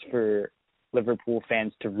chance for Liverpool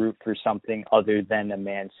fans to root for something other than a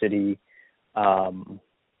Man City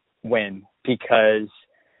win, because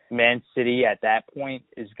Man City at that point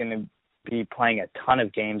is going to be playing a ton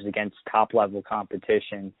of games against top level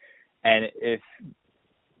competition, and if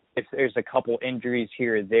there's a couple injuries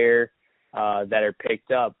here or there that are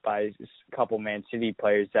picked up by a couple Man City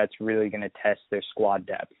players, that's really going to test their squad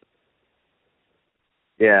depth.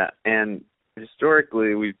 Yeah, and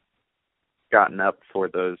historically we've gotten up for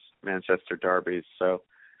those Manchester derbies, so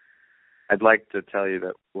I'd like to tell you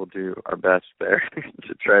that we'll do our best there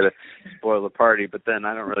to try to spoil the party, but then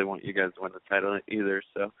I don't really want you guys to win the title either.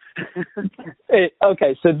 So,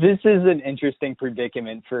 okay, so this is an interesting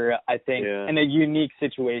predicament for, I think, and a unique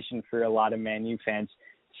situation for a lot of Man U fans.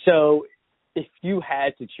 So, if you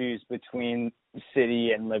had to choose between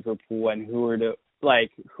City and Liverpool, and who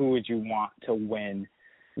would you want to win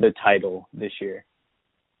the title this year?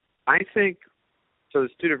 I think so.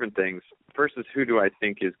 There's 2 different things. First is who do I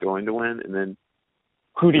think is going to win, and then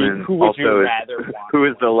who would you rather want? Who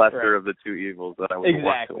is the lesser of the 2 evils that I would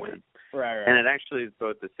want to win? Right. And it actually is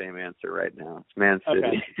both the same answer right now. It's Man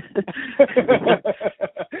City. Okay.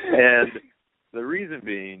 And the reason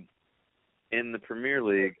being, in the Premier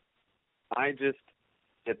League, I just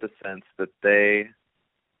get the sense that they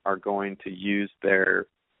are going to use their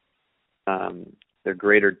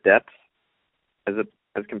greater depth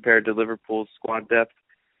as compared to Liverpool's squad depth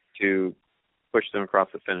to push them across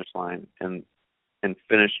the finish line and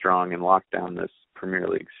finish strong and lock down this Premier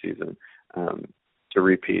League season to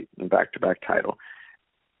repeat in back-to-back title.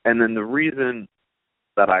 And then the reason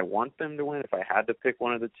that I want them to win, if I had to pick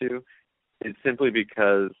one of the 2, is simply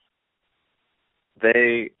because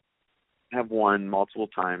they have won multiple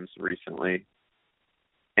times recently,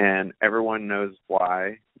 and everyone knows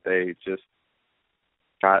why. They just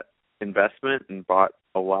got investment and bought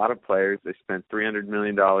a lot of players. They spent $300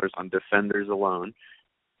 million on defenders alone,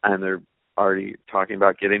 and they're already talking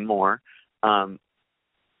about getting more.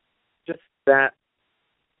 Just that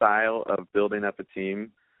style of building up a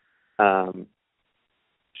team,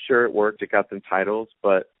 sure, it worked. It got them titles,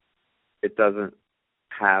 but it doesn't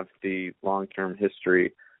have the long-term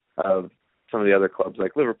history of some of the other clubs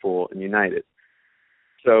like Liverpool and United.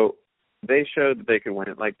 So they showed that they could win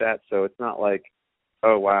it like that. So it's not like,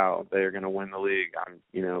 oh wow, they're going to win the league.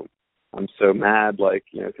 I'm so mad,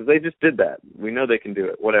 because they just did that. We know they can do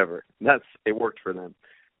it. Whatever. It worked for them.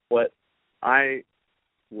 What I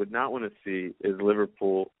would not want to see is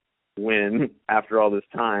Liverpool win after all this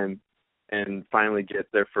time and finally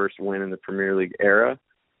get their first win in the Premier League era,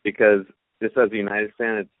 because just as a United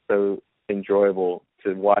fan, it's so enjoyable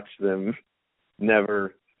to watch them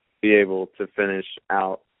never be able to finish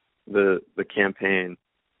out the campaign,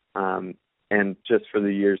 and just for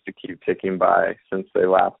the years to keep ticking by since they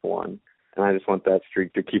last won. And I just want that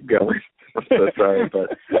streak to keep going. I'm so sorry, but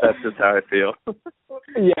that's just how I feel.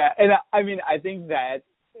 Yeah, and I think that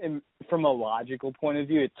from a logical point of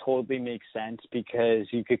view, it totally makes sense, because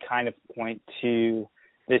you could kind of point to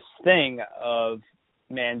this thing of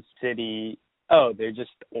Man City, they're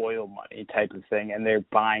just oil money type of thing, and they're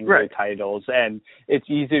buying their titles, and it's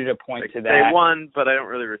easier to point to that. They won, but I don't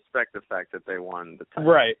really respect the fact that they won the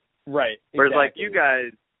title. Right. Whereas, exactly. you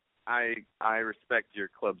guys, I respect your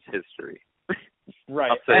club's history.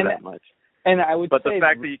 Right. I'll say that much. And I would but say, the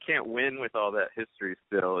fact that you can't win with all that history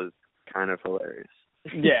still is kind of hilarious.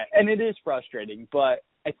 Yeah, and it is frustrating, but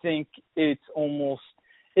I think it's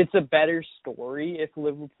a better story if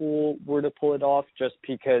Liverpool were to pull it off, just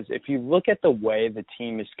because if you look at the way the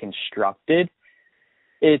team is constructed,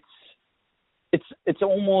 it's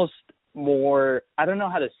almost more, I don't know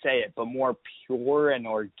how to say it, but more pure and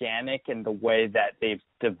organic in the way that they've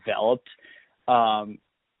developed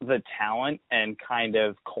the talent and kind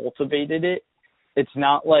of cultivated it. It's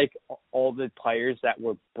not like all the players that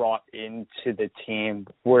were brought into the team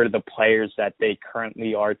were the players that they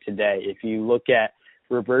currently are today. If you look at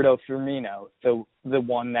Roberto Firmino, the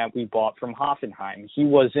one that we bought from Hoffenheim, he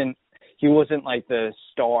wasn't like the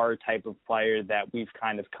star type of player that we've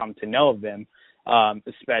kind of come to know of him,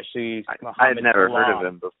 especially Mohamed I had never Salah. heard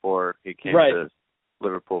of him before he came to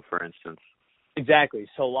Liverpool, for instance. Exactly.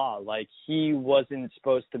 Salah, he wasn't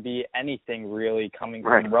supposed to be anything really coming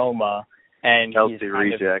from Roma, and Chelsea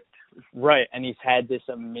reject. And he's had this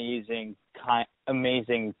amazing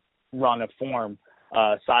run of form.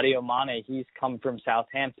 Sadio Mane, he's come from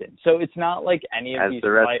Southampton. So it's not like any of these... As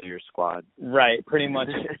the rest of your squad. Right, pretty much,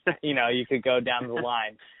 you could go down the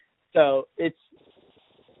line. So it's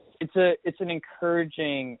an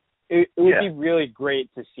encouraging... It would be really great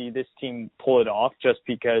to see this team pull it off, just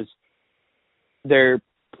because they're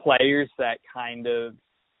players that kind of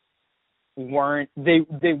weren't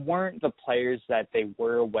the players that they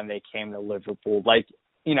were when they came to Liverpool.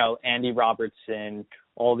 Andy Robertson,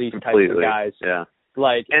 all these types of guys. Yeah.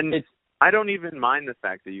 It's, I don't even mind the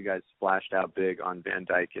fact that you guys splashed out big on Van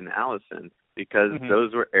Dijk and Alisson, because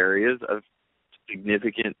those were areas of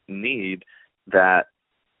significant need that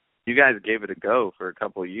you guys gave it a go for a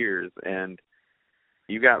couple of years, and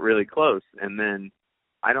you got really close. And then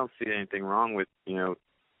I don't see anything wrong with,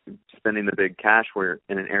 spending the big cash where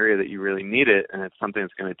in an area that you really need it, and it's something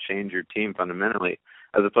that's going to change your team fundamentally,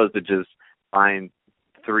 as opposed to just buying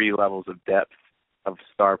 3 levels of depth of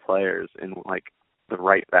star players in the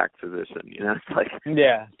right back position.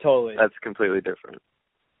 yeah, totally. That's completely different.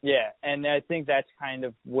 Yeah, and I think that's kind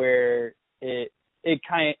of where it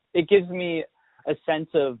gives me a sense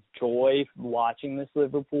of joy watching this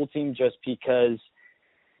Liverpool team, just because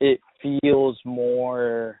it feels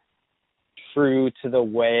more true to the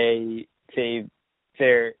way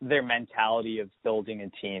their mentality of building a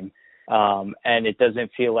team, and it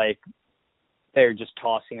doesn't feel like they're just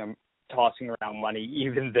tossing around money,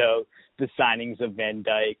 even though the signings of Van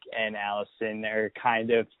Dijk and Alisson are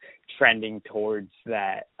kind of trending towards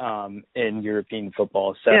that in European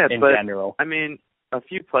football. So in general, a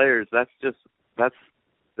few players, that's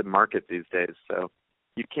the market these days. So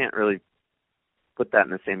you can't really put that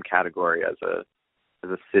in the same category as a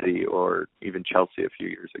City or even Chelsea a few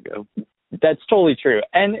years ago. That's totally true.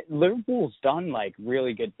 And Liverpool's done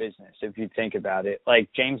really good business if you think about it.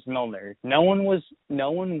 James Milner, no one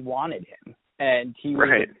wanted him, and he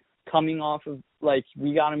was coming off of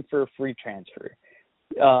we got him for a free transfer.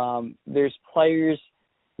 There's players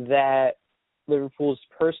that Liverpool's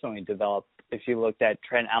personally developed. If you looked at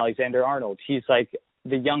Trent Alexander-Arnold, he's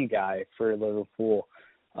the young guy for Liverpool,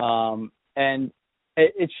 and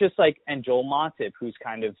it's just and Joel Matip, who's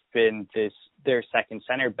kind of been their second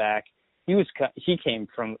center back. He came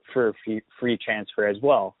for a free transfer as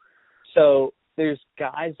well. So there's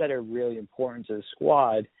guys that are really important to the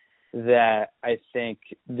squad that I think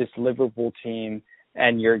this Liverpool team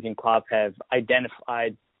and Jurgen Klopp have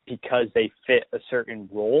identified because they fit a certain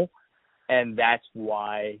role, and that's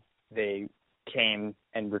why they came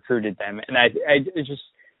and recruited them. And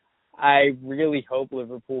I really hope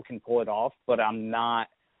Liverpool can pull it off, but I'm not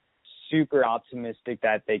super optimistic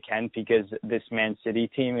that they can, because this Man City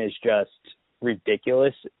team is just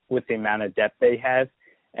ridiculous with the amount of depth they have,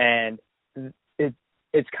 and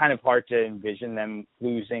it's kind of hard to envision them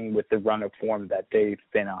losing with the run of form that they've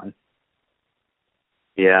been on.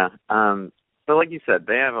 Yeah. But like you said,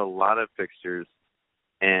 they have a lot of fixtures,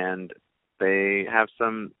 and they have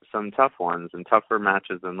some tough ones and tougher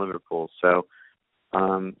matches than Liverpool. So,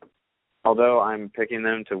 although I'm picking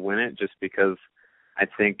them to win it just because I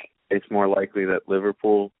think it's more likely that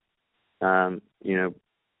Liverpool,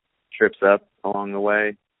 trips up along the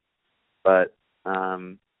way. But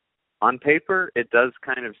on paper, it does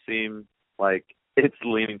kind of seem like it's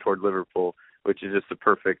leaning toward Liverpool, which is just a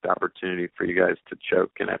perfect opportunity for you guys to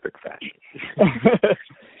choke in epic fashion.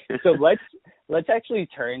 So let's actually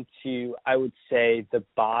turn to, I would say, the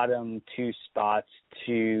bottom two spots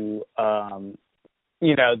to,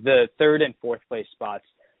 the third and fourth place spots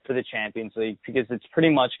for the Champions League, because it's pretty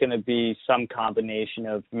much going to be some combination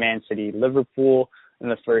of Man City, Liverpool in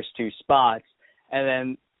the first two spots. And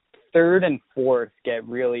then third and fourth get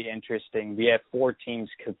really interesting. We have 4 teams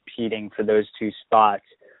competing for those 2 spots.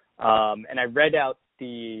 And I read out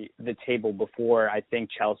the table before. I think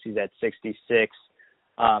Chelsea's at 66,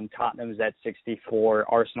 Tottenham's at 64,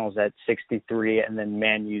 Arsenal's at 63, and then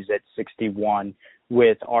Man U's at 61,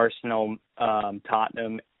 with Arsenal,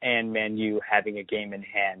 Tottenham, and Man U having a game in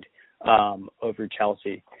hand over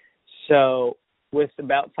Chelsea. So with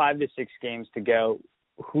about 5 to 6 games to go,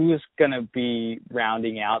 who's going to be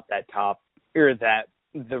rounding out that top, or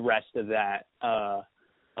the rest of that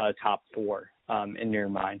top 4 in your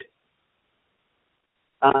mind?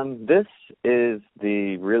 This is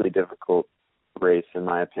the really difficult race, in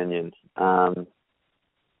my opinion.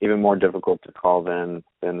 Even more difficult to call than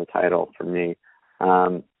the title for me.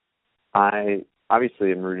 I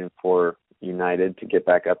obviously am rooting for United to get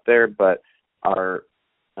back up there, but our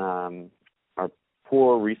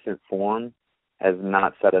poor recent form has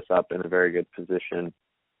not set us up in a very good position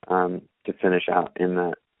to finish out in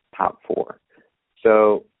that top 4.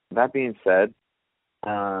 So that being said,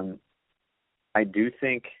 I do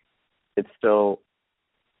think it's still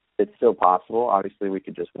possible. Obviously, we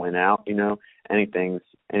could just win out. Anything's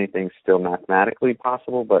still mathematically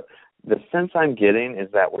possible. But the sense I'm getting is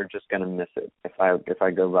that we're just going to miss it if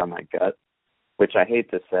I go by my gut, which I hate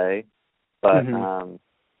to say, but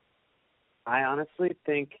I honestly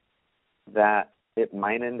think that it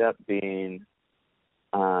might end up being.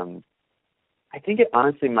 I think it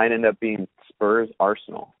honestly might end up being Spurs,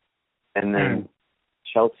 Arsenal, and then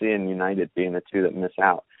Chelsea and United being the 2 that miss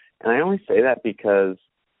out. And I only say that because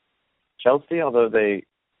Chelsea, although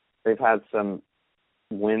they've had some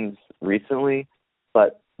wins recently,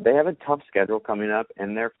 but they have a tough schedule coming up,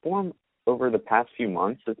 and their form over the past few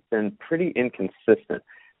months has been pretty inconsistent.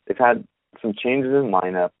 They've had some changes in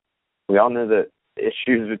lineup. We all know the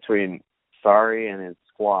issues between Sarri and his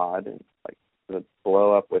squad, and like the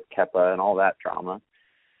blow up with Kepa and all that drama,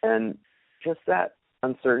 and just that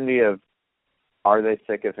uncertainty of, are they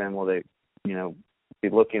sick of him? Will they, be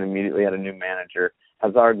looking immediately at a new manager?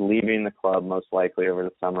 Hazard leaving the club most likely over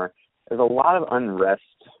the summer. There's a lot of unrest,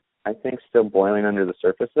 I think, still boiling under the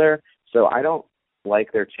surface there. So I don't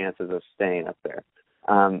like their chances of staying up there.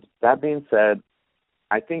 That being said,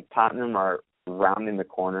 I think Tottenham are rounding the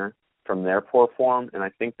corner from their poor form, and I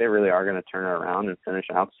think they really are going to turn it around and finish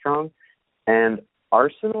out strong. And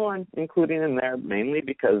Arsenal I'm including in there mainly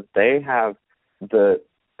because they have the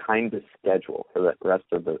kindest schedule for the rest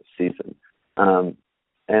of the season.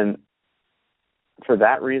 And for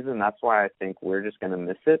that reason, that's why I think we're just going to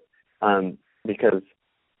miss it, because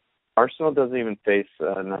Arsenal doesn't even face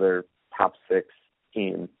another top 6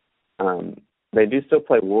 team. They do still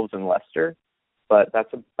play Wolves and Leicester, but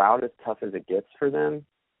that's about as tough as it gets for them.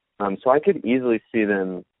 So I could easily see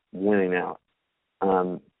them winning out.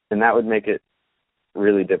 And that would make it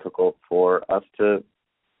really difficult for us to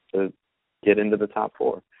get into the top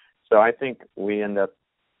 4. So I think we end up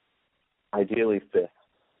ideally 5th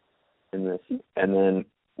in this. And then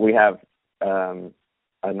we have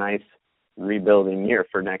a nice rebuilding year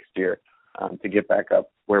for next year to get back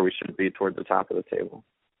up where we should be toward the top of the table.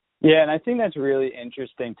 Yeah, and I think that's really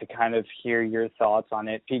interesting to kind of hear your thoughts on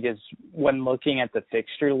it, because when looking at the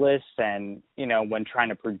fixture list and, when trying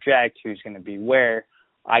to project who's going to be where,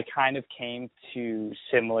 I kind of came to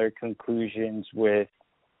similar conclusions with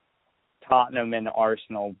Tottenham and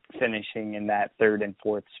Arsenal finishing in that 3rd and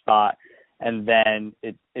 4th spot, and then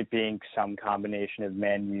it being some combination of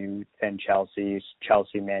Man U and Chelsea,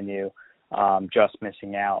 Man U, just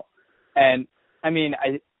missing out. And,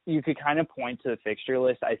 you could kind of point to the fixture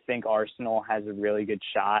list. I think Arsenal has a really good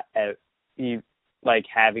shot at like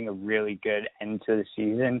having a really good end to the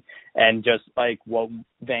season, and just like what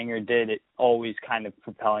Wenger did, it always kind of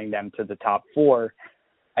propelling them to the top 4.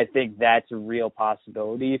 I think that's a real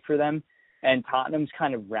possibility for them. And Tottenham's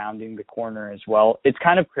kind of rounding the corner as well. It's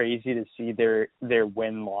kind of crazy to see their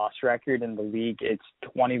win-loss record in the league. It's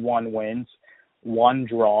 21 wins, 1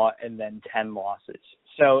 draw, and then 10 losses.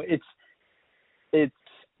 So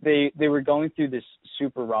they were going through this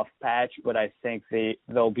super rough patch, but I think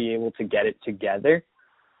they'll be able to get it together.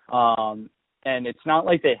 And it's not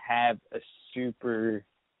like they have a super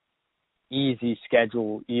easy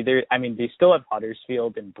schedule either. I mean, they still have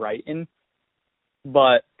Huddersfield and Brighton,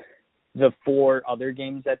 but the 4 other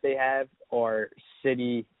games that they have are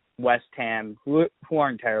City, West Ham, who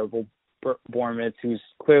aren't terrible, Bournemouth, who's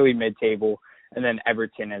clearly mid-table, and then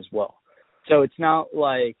Everton as well. So it's not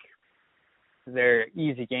like they're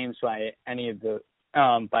easy games by any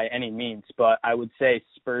means, but I would say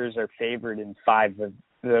Spurs are favored in 5 of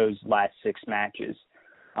those last 6 matches.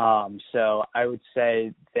 So I would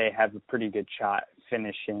say they have a pretty good shot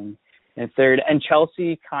finishing in 3rd. And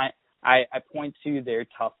Chelsea I point to their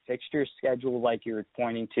tough fixture schedule like you were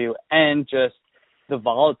pointing to, and just the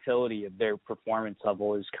volatility of their performance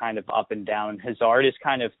level is kind of up and down. Hazard has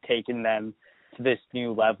kind of taken them to this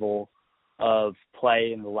new level of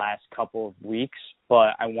play in the last couple of weeks,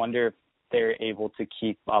 but I wonder if they're able to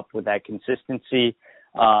keep up with that consistency.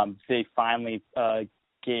 They finally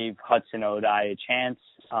gave Hudson-Odoi a chance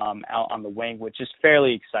out on the wing, which is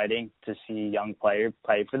fairly exciting to see a young player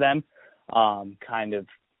play for them.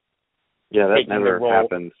 That never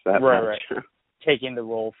happens that much. Right. Taking the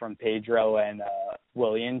role from Pedro and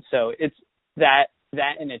Willian. So it's that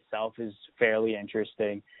in itself is fairly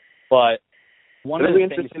interesting. But it'll be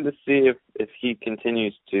interesting to see if he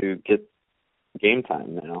continues to get game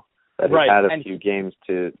time now that he's had a few games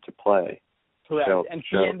to play.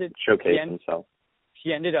 Showcase himself.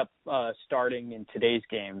 He ended up starting in today's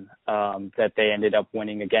game that they ended up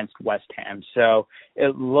winning against West Ham. So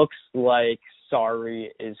it looks like Sarri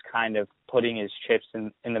is kind of putting his chips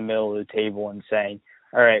in the middle of the table and saying,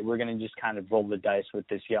 all right, we're going to just kind of roll the dice with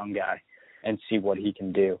this young guy and see what he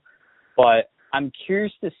can do. But I'm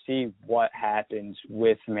curious to see what happens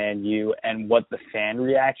with Man U and what the fan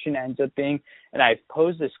reaction ends up being. And I've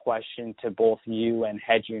posed this question to both you and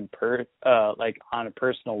Hedjun like on a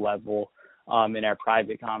personal level in our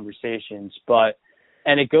private conversations.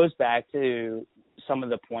 And it goes back to some of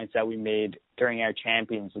the points that we made during our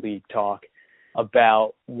Champions League talk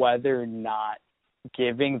about whether or not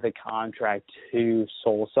giving the contract to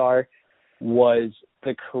Solskjaer was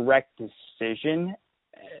the correct decision,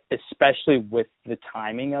 especially with the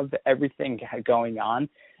timing of everything going on.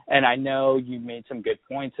 And I know you made some good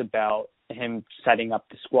points about him setting up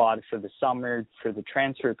the squad for the summer, for the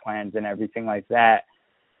transfer plans and everything like that.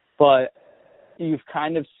 But you've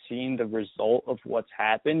kind of seen the result of what's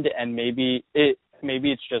happened, and maybe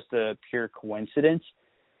it's just a pure coincidence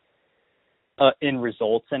in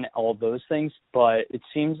results and all those things, but it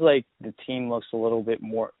seems like the team looks a little bit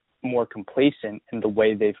more complacent in the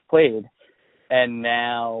way they've played. And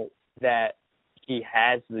now that he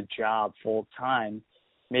has the job full time,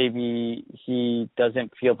 maybe he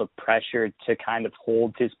doesn't feel the pressure to kind of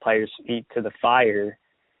hold his players' feet to the fire,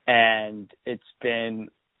 and it's been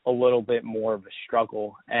a little bit more of a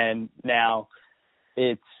struggle. And now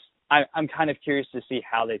I'm kind of curious to see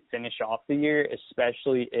how they finish off the year,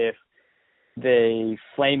 especially if they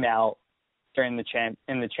flame out during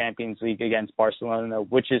in the Champions League against Barcelona,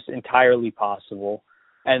 which is entirely possible,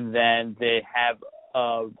 and then they have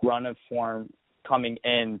a run of form coming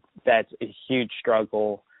in that's a huge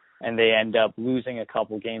struggle, and they end up losing a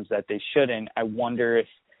couple games that they shouldn't. I wonder if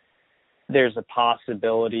there's a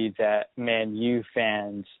possibility that Man U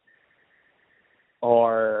fans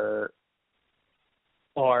are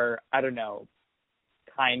I don't know,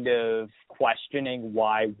 kind of questioning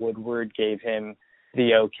why Woodward gave him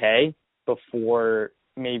the okay before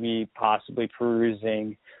maybe possibly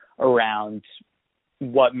perusing around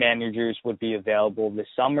what managers would be available this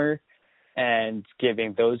summer and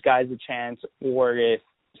giving those guys a chance, or if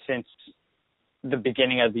since the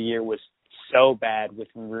beginning of the year was so bad with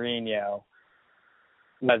Mourinho,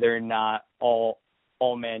 whether or not all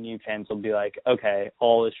Man U fans will be like, okay,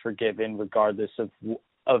 all is forgiven regardless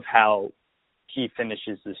of how he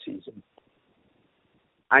finishes the season.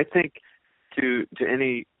 I think to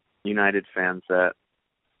any United fans that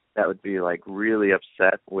would be like really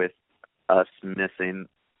upset with us missing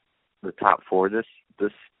the top 4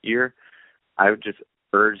 this year, I would just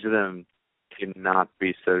urge them to not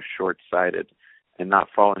be so short-sighted and not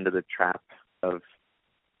fall into the trap of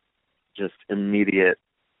just immediate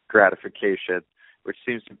gratification, which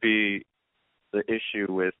seems to be the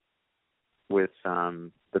issue with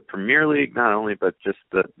the Premier League, not only, but just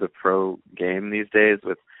the pro game these days.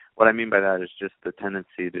 With what I mean by that is just the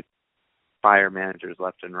tendency to fire managers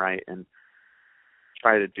left and right and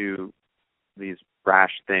try to do these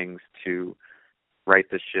rash things to right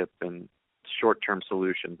the ship and short-term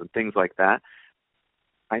solutions and things like that.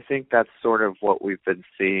 I think that's sort of what we've been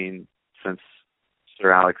seeing since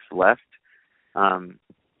Sir Alex left.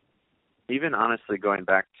 Even honestly, going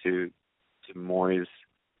back to Moyes,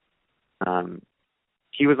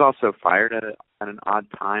 he was also fired at an odd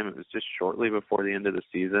time. It was just shortly before the end of the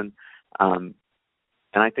season. And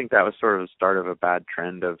I think that was sort of the start of a bad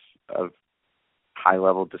trend of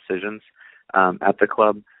high-level decisions at the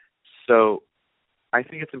club. So I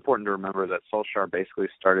think it's important to remember that Solskjaer basically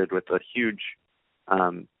started with a huge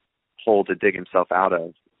hole to dig himself out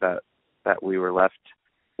of that we were left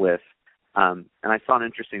with. And I saw an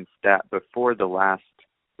interesting stat before the last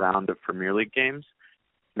round of Premier League games.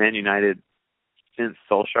 Man United, since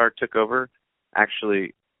Solskjaer took over,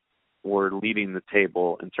 actually were leading the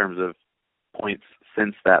table in terms of points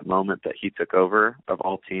since that moment that he took over of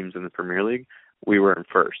all teams in the Premier League. We were in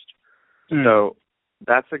first. So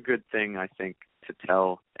that's a good thing, I think, to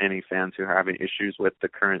tell any fans who are having issues with the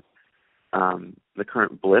current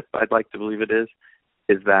blip, I'd like to believe it is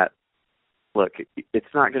that, look,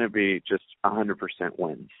 it's not going to be just 100%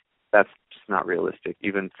 wins. That's just not realistic.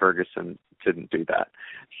 Even Ferguson didn't do that.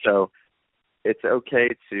 So it's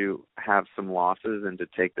okay to have some losses and to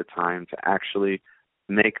take the time to actually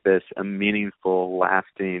make this a meaningful,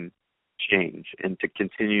 lasting change and to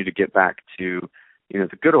continue to get back to,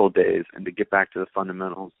 the good old days and to get back to the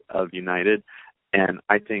fundamentals of United. And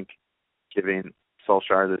I think giving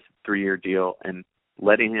Solskjaer this 3-year deal and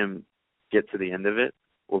letting him get to the end of it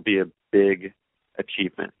will be a big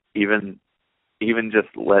achievement. Even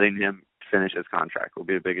just letting him finish his contract will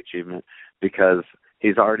be a big achievement because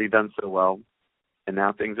he's already done so well, and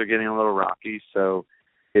now things are getting a little rocky. So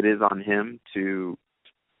it is on him to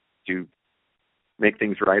make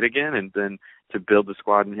things right again and then to build the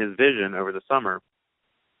squad in his vision over the summer.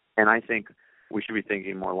 And I think we should be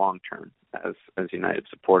thinking more long-term as United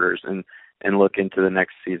supporters and look into the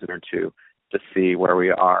next season or two to see where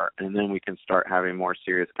we are. And then we can start having more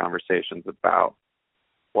serious conversations about,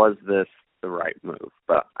 was this the right move?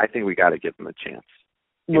 But I think we got to give him a chance.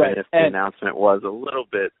 Even if the announcement was a little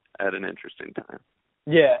bit at an interesting time.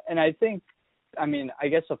 Yeah, and I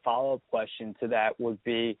guess a follow-up question to that would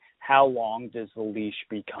be, how long does the leash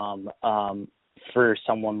become for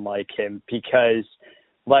someone like him? Because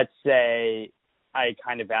let's say I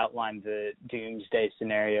kind of outlined the doomsday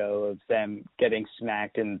scenario of them getting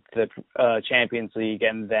smacked in the Champions League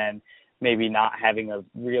and then maybe not having a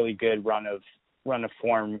really good run of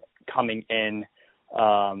form coming in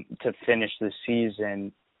to finish the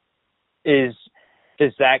season.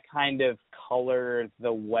 Does that kind of color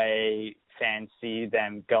the way fans see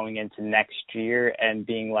them going into next year and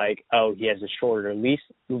being like, oh, he has a shorter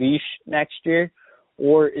leash next year?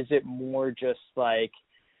 Or is it more just like,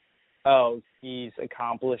 oh, he's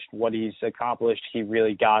accomplished what he's accomplished. He's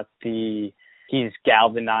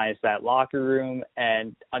galvanized that locker room,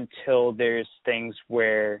 and until there's things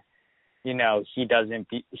where, he's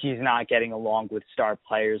not getting along with star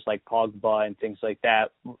players like Pogba and things like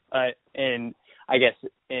that. And I guess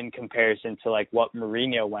in comparison to like what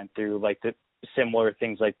Mourinho went through, like the similar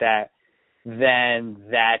things like that, then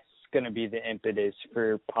that's going to be the impetus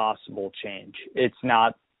for possible change. It's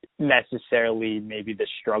not necessarily maybe the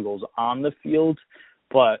struggles on the field,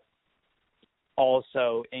 but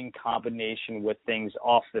also in combination with things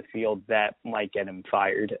off the field that might get him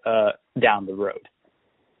fired down the road.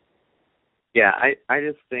 Yeah, I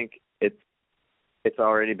just think it's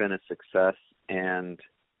already been a success, and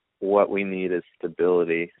what we need is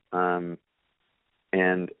stability.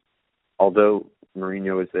 And although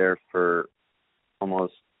Mourinho was there for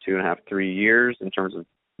almost 2.5, 3 years in terms of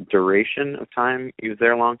duration of time he was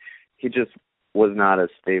there long, he just was not a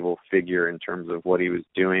stable figure in terms of what he was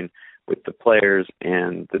doing with the players,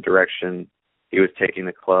 and the direction he was taking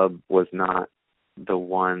the club was not the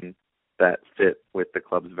one that fit with the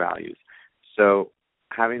club's values. So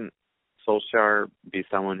having Solskjaer be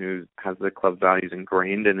someone who has the club values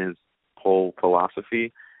ingrained in his whole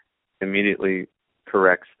philosophy immediately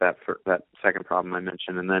corrects that second problem I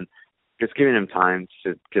mentioned, and then just giving him time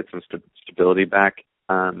to get some stability back.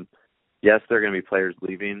 Yes, there are going to be players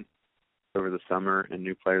leaving over the summer and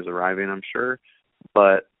new players arriving, I'm sure,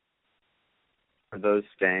 but for those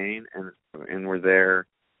staying and were there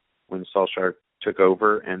when Solskjaer took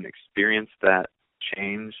over and experienced that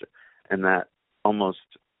change and that almost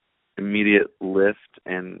immediate lift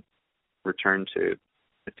and return to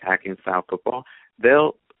attacking style football,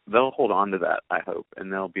 they'll hold on to that, I hope,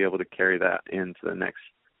 and they'll be able to carry that into the next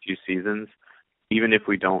few seasons. Even if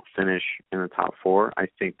we don't finish in the top 4, I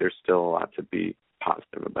think there's still a lot to be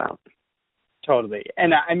positive about. Totally.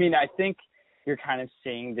 And I mean, I think you're kind of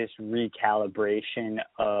seeing this recalibration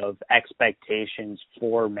of expectations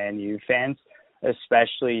for Man U fans,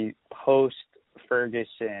 especially post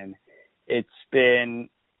Ferguson. It's been,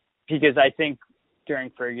 because I think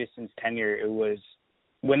during Ferguson's tenure, it was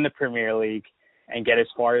win the Premier League and get as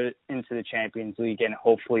far into the Champions League and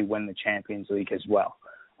hopefully win the Champions League as well.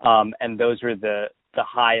 And those were the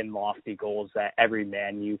high and lofty goals that every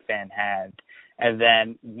Man U fan had. And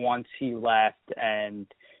then once he left and,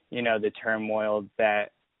 you know, the turmoil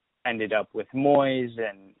that ended up with Moyes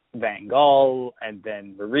and Van Gaal and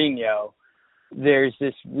then Mourinho, there's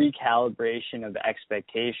this recalibration of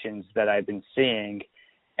expectations that I've been seeing.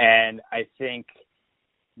 And I think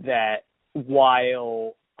that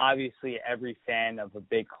while obviously every fan of a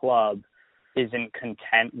big club isn't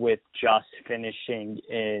content with just finishing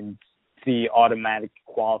in the automatic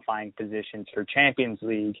qualifying positions for Champions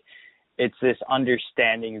League, it's this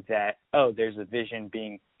understanding that, there's a vision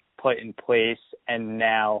being put in place, and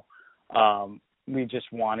now we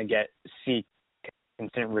just want to see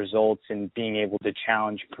consistent results and being able to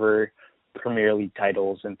challenge for Premier League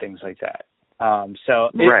titles and things like that.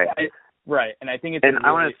 Right. And I think it's, and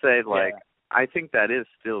I want to say, I think that is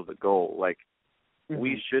still the goal. Like,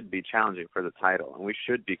 we should be challenging for the title, and we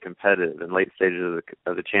should be competitive in late stages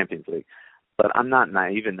of the Champions League. But I'm not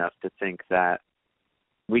naive enough to think that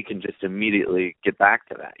we can just immediately get back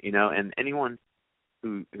to that, you know. And anyone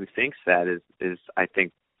who thinks that is I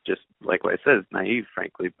think, just like what I said, is naive,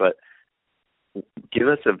 frankly. But give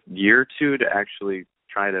us a year or two to actually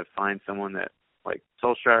try to find someone that, like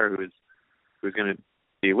Solskjaer, who's going to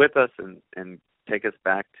be with us and take us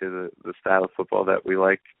back to the style of football that we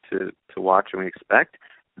like to watch and we expect.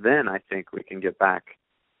 Then I think we can get back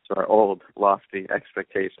to our old lofty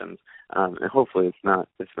expectations, and hopefully it's not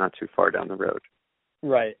too far down the road.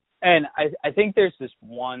 Right. And I think there's this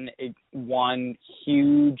one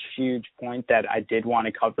huge point that I did want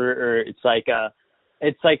to cover, or it's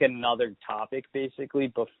like another topic basically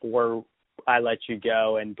before I let you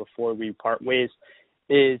go and before we part ways,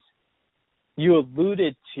 is you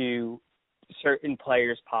alluded to certain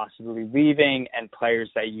players possibly leaving and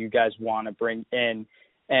players that you guys want to bring in.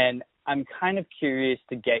 And I'm kind of curious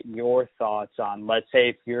to get your thoughts on, let's say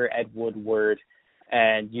if you're Ed Woodward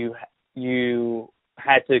and you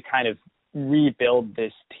had to kind of rebuild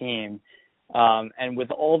this team, and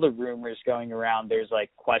with all the rumors going around, there's like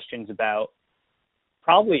questions about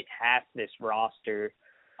probably half this roster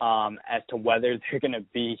as to whether they're going to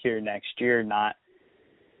be here next year or not.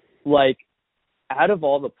 Like, out of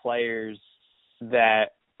all the players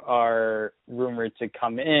that are rumored to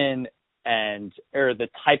come in, or the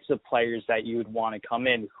types of players that you would want to come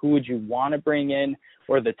in, who would you want to bring in,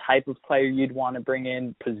 or the type of player you'd want to bring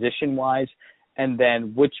in position-wise, and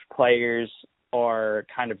then which players are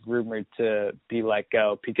kind of rumored to be let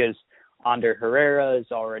go? Because Ander Herrera is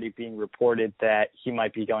already being reported that he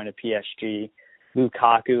might be going to PSG.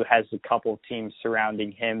 Lukaku has a couple of teams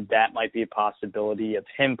surrounding him. That might be a possibility of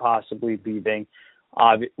him possibly leaving.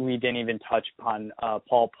 We didn't even touch upon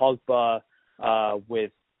Paul Pogba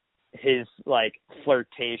with his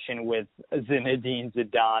flirtation with Zinedine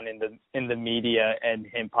Zidane in the media and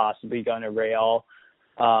him possibly going to Real.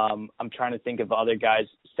 I'm trying to think of other guys.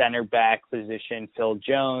 Center back position, Phil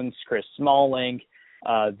Jones, Chris Smalling.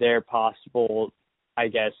 They're possible, I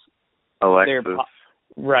guess. Alexis.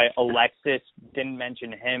 Right, Alexis, didn't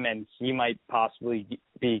mention him, and he might possibly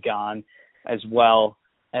be gone as well.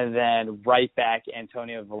 And then right back,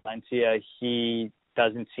 Antonio Valencia, he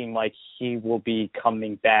doesn't seem like he will be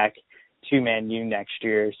coming back to Man U next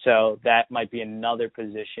year. So that might be another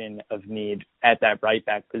position of need at that right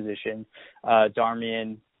back position.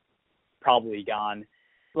 Darmian, probably gone.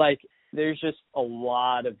 There's just a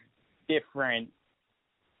lot of different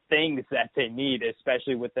things that they need,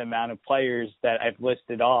 especially with the amount of players that I've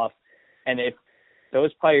listed off. And if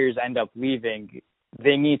those players end up leaving,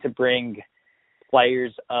 they need to bring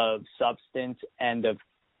players of substance and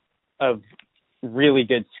of really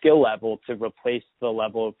good skill level to replace the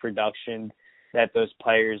level of production that those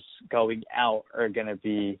players going out are going to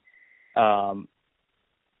be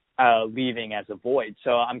leaving as a void.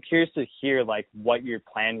 So I'm curious to hear what your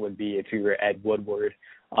plan would be if you were Ed Woodward,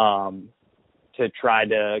 to try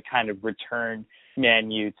to kind of return Man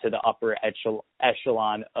U to the upper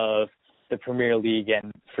echelon of the Premier League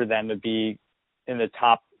and for them to be in the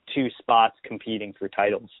top two spots competing for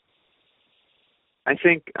titles. I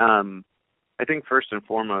think first and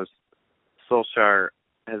foremost, Solskjaer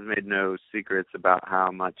has made no secrets about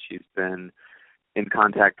how much he's been in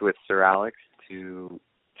contact with Sir Alex to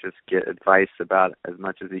just get advice about as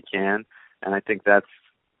much as he can. And I think that's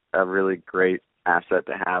a really great asset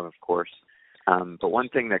to have, of course. But one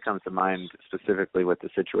thing that comes to mind specifically with the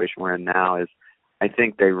situation we're in now is I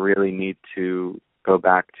think they really need to go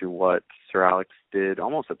back to what Sir Alex did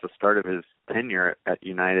almost at the start of his tenure at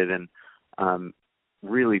United and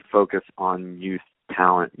really focus on youth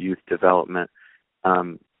talent, youth development.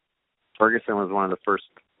 Ferguson was one of the first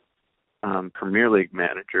Premier League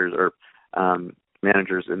managers or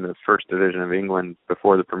managers in the first division of England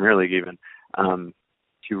before the Premier League even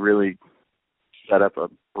to really set up a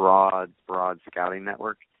broad scouting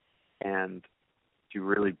network and to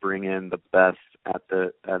really bring in the best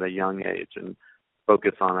at a young age and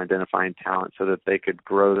focus on identifying talent so that they could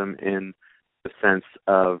grow them in the sense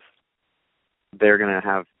of they're going to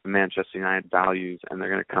have Manchester United values and they're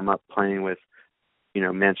going to come up playing with,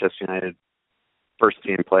 Manchester United first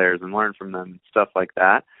team players and learn from them, stuff like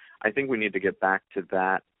that. I think we need to get back to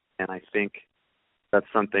that, and I think that's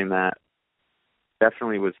something that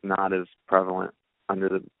definitely was not as prevalent under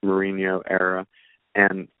the Mourinho era.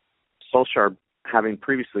 And Solskjaer, having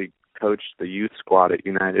previously coached the youth squad at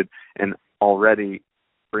United and already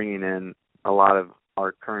bringing in a lot of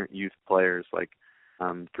our current youth players like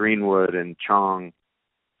Greenwood and Chong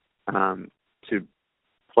to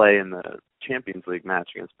play in the Champions League match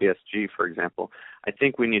against PSG, for example. I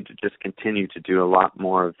think we need to just continue to do a lot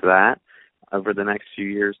more of that over the next few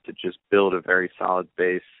years to just build a very solid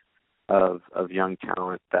base of young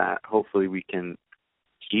talent that hopefully we can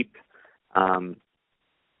keep. And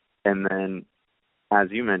then, as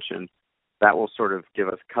you mentioned, that will sort of give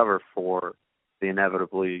us cover for the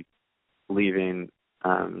inevitably leaving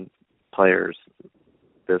players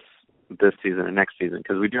this season and next season,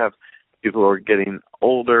 because we do have people who are getting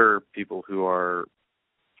older, people who are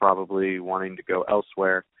probably wanting to go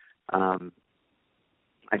elsewhere.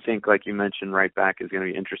 I think, like you mentioned, right back is going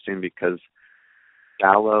to be interesting because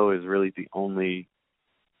Gallo is really the only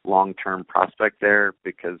long-term prospect there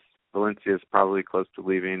because Valencia is probably close to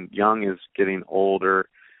leaving. Young is getting older.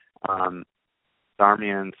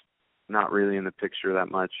 Darmian's not really in the picture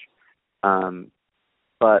that much.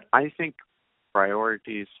 But I think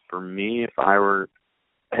priorities for me, if I were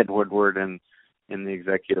Ed Woodward and in the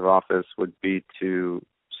executive office, would be to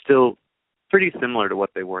still pretty similar to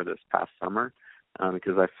what they were this past summer,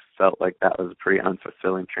 because I felt like that was a pretty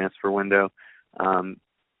unfulfilling transfer window.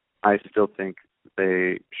 I still think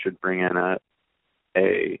they should bring in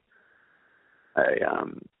a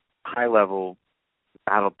high-level,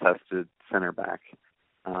 battle-tested center back,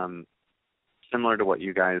 similar to what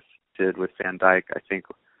you guys did with Van Dijk. I think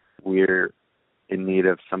we're in need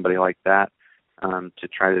of somebody like that to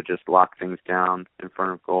try to just lock things down in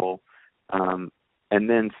front of goal. And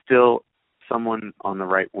then still someone on the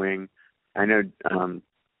right wing. I know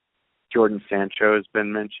Jordan Sancho has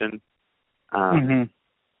been mentioned.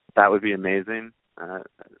 That would be amazing,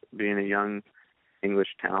 being a young English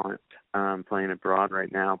talent playing abroad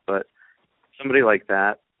right now. But somebody like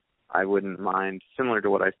that, I wouldn't mind, similar to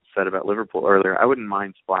what I said about Liverpool earlier, I wouldn't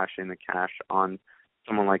mind splashing the cash on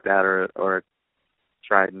someone like that or a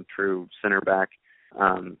tried and true center back,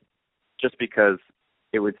 just because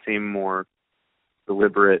it would seem more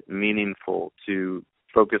deliberate, meaningful to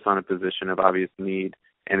focus on a position of obvious need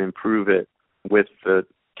and improve it with the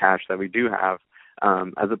cash that we do have,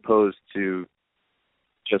 as opposed to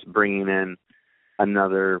just bringing in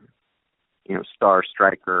another, star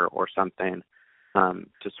striker or something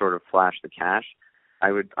to sort of flash the cash.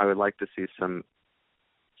 I would like to see some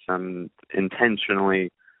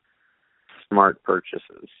intentionally smart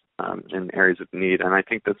purchases in areas of need, and I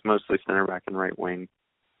think that's mostly center back and right wing.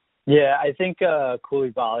 Yeah, I think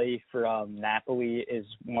Koulibaly from Napoli is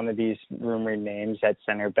one of these rumored names at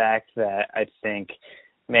center back that I think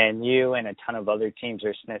Man U and a ton of other teams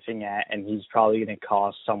are sniffing at, and he's probably going to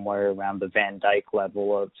cost somewhere around the Van Dijk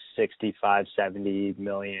level of 65, 70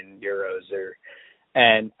 million euros.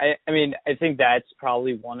 And I think that's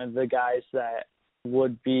probably one of the guys that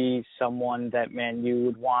would be someone that Man U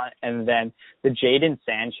would want. And then the Jadon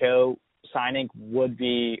Sancho signing would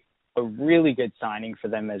be a really good signing for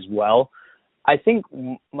them as well. I think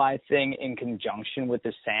my thing in conjunction with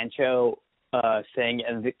the Sancho thing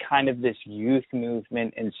and the kind of this youth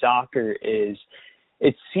movement in soccer is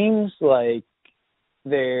it seems like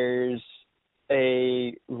there's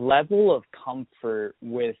a level of comfort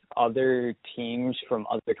with other teams from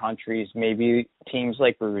other countries, maybe teams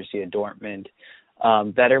like Borussia Dortmund,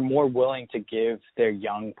 that are more willing to give their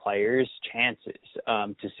young players chances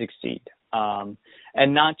to succeed.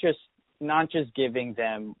 And not just not just giving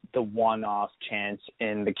them the one-off chance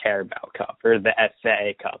in the Carabao Cup or the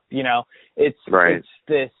FA Cup. It's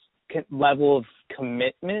this level of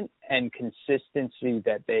commitment and consistency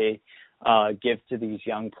that they give to these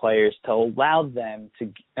young players to allow them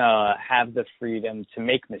to have the freedom to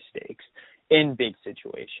make mistakes in big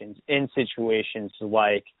situations, in situations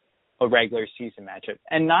like a regular season matchup.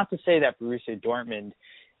 And not to say that Borussia Dortmund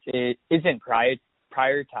isn't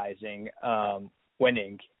prioritizing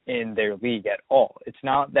winning in their league at all. It's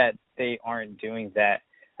not that they aren't doing that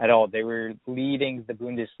at all. They were leading the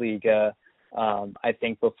Bundesliga, I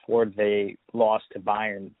think, before they lost to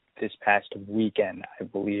Bayern this past weekend, I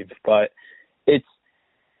believe. But it's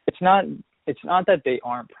not that they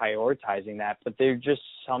aren't prioritizing that, but they're just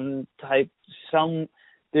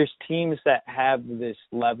there's teams that have this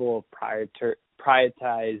level of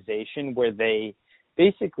prioritization where they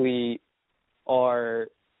basically are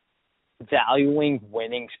valuing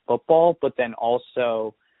winning football, but then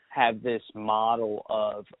also have this model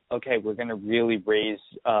of, okay, we're going to really raise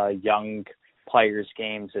young players'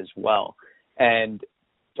 games as well. And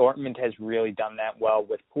Dortmund has really done that well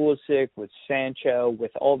with Pulisic, with Sancho,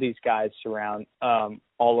 with all these guys around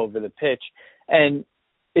all over the pitch. And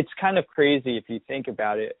it's kind of crazy if you think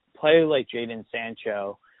about it. A player like Jadon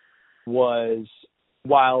Sancho was,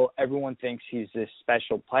 while everyone thinks he's this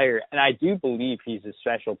special player, and I do believe he's a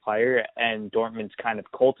special player, and Dortmund's kind of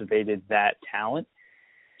cultivated that talent,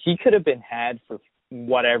 he could have been had for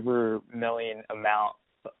whatever million amount.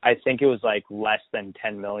 I think it was like less than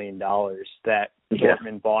 $10 million that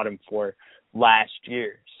Dortmund bought him for last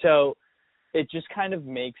year. So it just kind of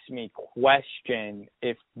makes me question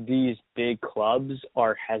if these big clubs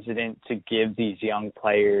are hesitant to give these young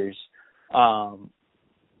players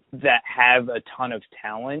that have a ton of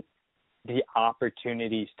talent the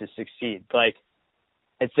opportunities to succeed. Like,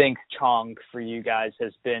 I think Chong for you guys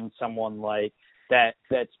has been someone like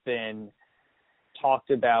that's been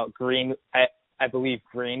talked about. I believe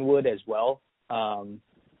Greenwood as well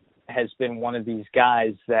has been one of these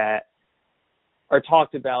guys that are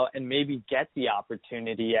talked about and maybe get the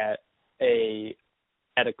opportunity at a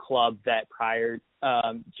club that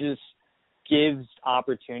just gives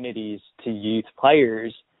opportunities to youth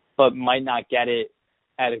players, but might not get it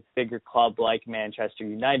at a bigger club like Manchester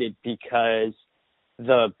United because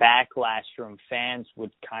the backlash from fans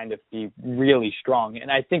would kind of be really strong.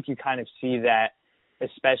 And I think you kind of see that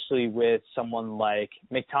especially with someone like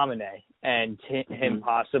McTominay and him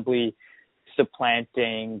possibly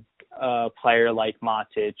supplanting a player like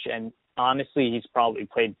Matic. And honestly, he's probably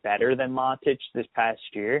played better than Matic this past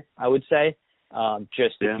year, I would say,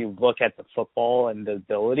 if you look at the football and the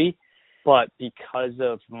ability. But because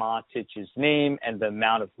of Matic's name and the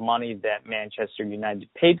amount of money that Manchester United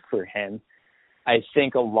paid for him, I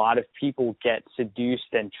think a lot of people get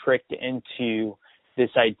seduced and tricked into this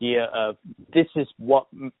idea of this is what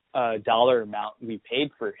dollar amount we paid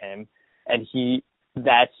for him, and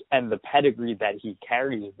the pedigree that he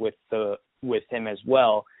carries with him as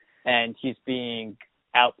well, and he's being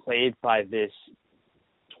outplayed by this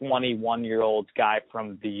 21-year-old guy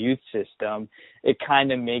from the youth system. It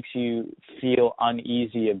kind of makes you feel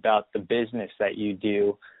uneasy about the business that you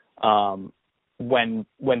do when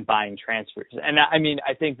buying transfers. And I mean,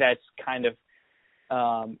 I think that's kind of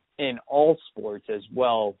in all sports as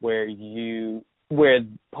well, where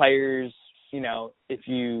players, if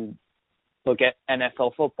you look at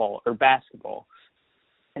NFL football or basketball,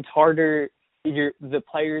 it's harder. The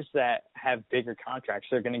players that have bigger contracts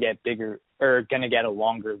are going to get bigger or going to get a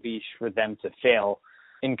longer leash for them to fail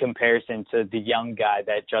in comparison to the young guy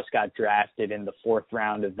that just got drafted in the 4th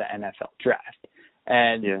round of the NFL draft.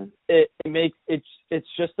 And it's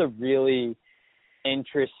just a really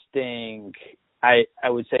interesting, I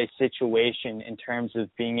would say, situation in terms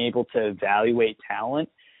of being able to evaluate talent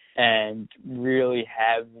and really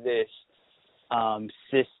have this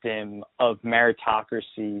system of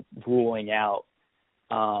meritocracy ruling out.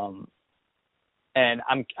 And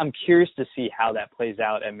I'm curious to see how that plays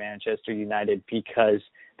out at Manchester United, because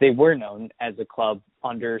they were known as a club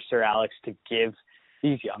under Sir Alex to give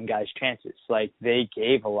these young guys chances. Like, they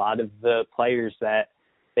gave a lot of the players that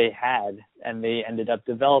they had, and they ended up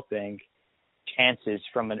developing chances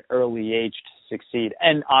from an early age to succeed.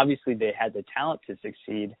 And obviously they had the talent to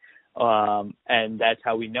succeed. And that's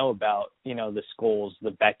how we know about, the Scholes,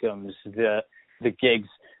 the Beckhams, the Giggs.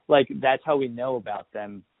 Like, that's how we know about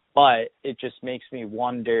them. But it just makes me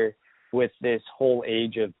wonder, with this whole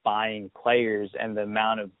age of buying players and the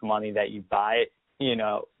amount of money that you buy,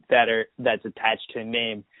 that's attached to a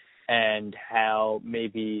name, and how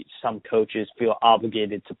maybe some coaches feel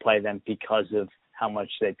obligated to play them because of how much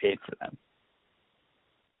they paid for them.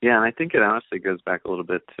 Yeah, and I think it honestly goes back a little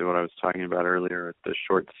bit to what I was talking about earlier, the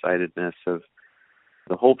short-sightedness of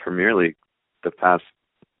the whole Premier League the past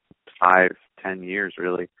 5-10 years,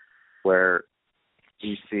 really, where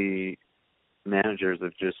you see managers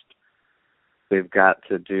they've got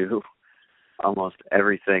to do almost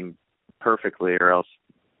everything perfectly or else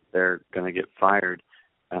they're going to get fired.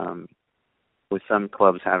 With some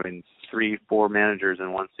clubs having 3-4 managers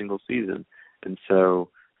in one single season. And so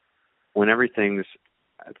when everything's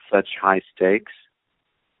at such high stakes,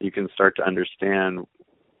 you can start to understand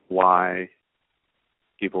why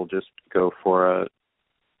people just go for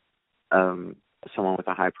someone with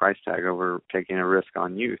a high price tag over taking a risk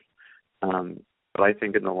on youth. But I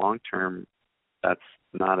think in the long term, that's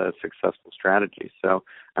not a successful strategy. So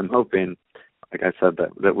I'm hoping, like I said,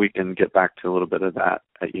 that we can get back to a little bit of that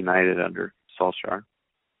at United under Solskjaer.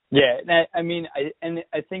 Yeah,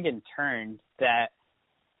 I think in turn that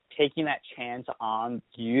taking that chance on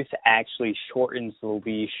youth actually shortens the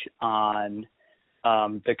leash on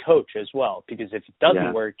the coach as well, because if it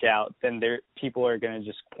doesn't work out, then people are going to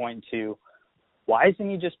just point to, why isn't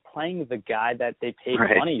he just playing the guy that they paid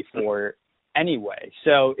money for anyway?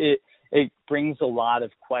 So it brings a lot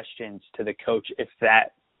of questions to the coach if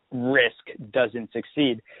that risk doesn't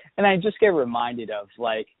succeed. And I just get reminded of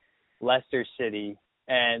like Leicester City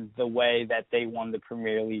and the way that they won the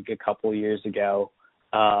Premier League a couple years ago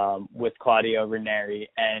with Claudio Ranieri,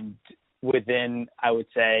 and within, I would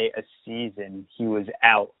say, a season, he was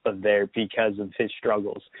out of there because of his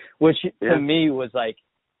struggles, which to me was like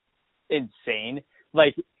insane.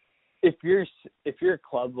 Like if you're a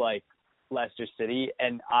club like Leicester City,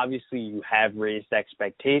 and obviously you have raised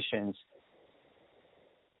expectations,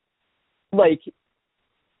 like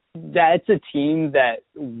that's a team that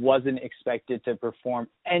wasn't expected to perform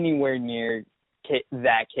anywhere near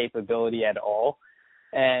that capability at all.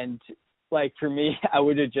 And like for me, I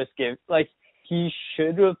would have just he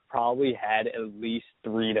should have probably had at least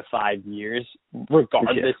 3 to 5 years,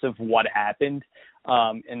 regardless of what happened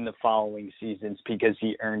in the following seasons, because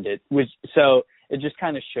he earned it. So it just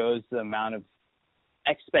kind of shows the amount of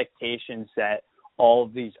expectations that all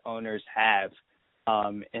of these owners have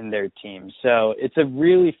in their team. So it's a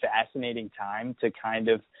really fascinating time to kind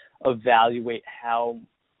of evaluate how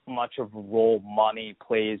much of a role money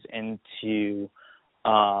plays into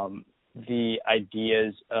the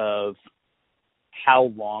ideas of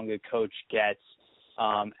how long a coach gets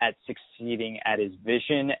at succeeding at his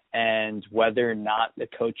vision, and whether or not the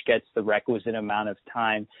coach gets the requisite amount of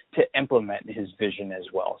time to implement his vision as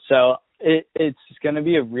well. So it's going to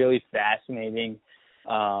be a really fascinating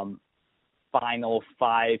final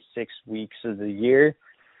 5-6 weeks of the year,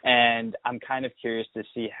 and I'm kind of curious to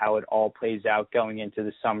see how it all plays out going into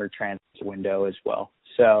the summer transfer window as well.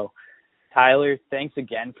 So Tyler, thanks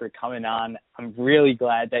again for coming on. I'm really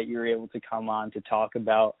glad that you were able to come on to talk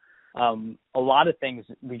about a lot of things.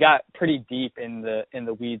 We got pretty deep in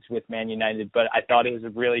the weeds with Man United, but I thought it was a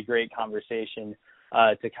really great conversation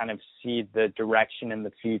to kind of see the direction and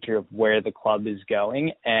the future of where the club is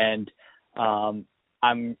going. And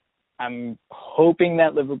I'm hoping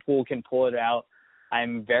that Liverpool can pull it out.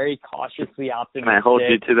 I'm very cautiously optimistic. Can I hold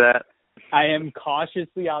you to that? I am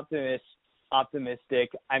cautiously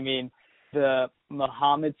optimistic. I mean, the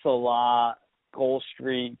Mohamed Salah goalless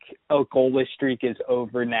streak is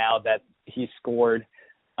over now that he scored.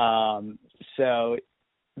 So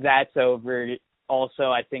that's over.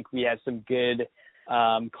 Also, I think we have some good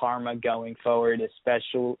karma going forward,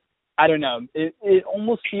 especially, I don't know, it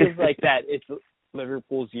almost feels like that it's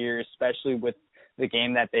Liverpool's year, especially with the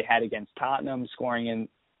game that they had against Tottenham, scoring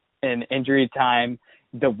in injury time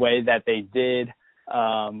the way that they did,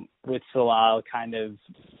 with Salah kind of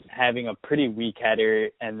having a pretty weak header,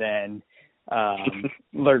 and then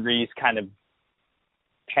Lloris kind of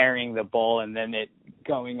parrying the ball and then it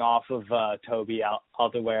going off of Toby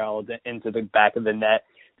Alderweireld into the back of the net.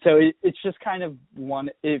 So it's just kind of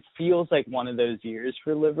it feels like one of those years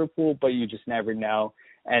for Liverpool, but you just never know.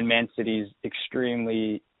 And Man City's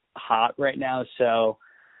extremely hot right now, so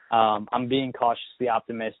I'm being cautiously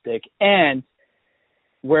optimistic. And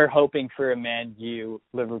we're hoping for a Man U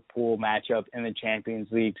Liverpool matchup in the Champions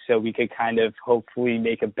League, so we could kind of hopefully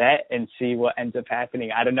make a bet and see what ends up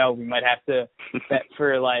happening. I don't know. We might have to bet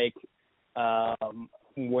for like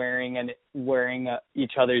wearing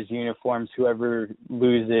each other's uniforms, whoever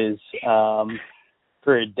loses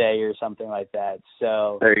for a day or something like that.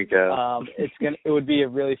 So there you go. It would be a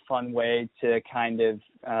really fun way to kind of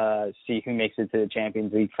see who makes it to the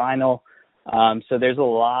Champions League final. So there's a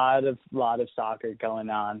lot of soccer going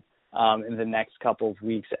on in the next couple of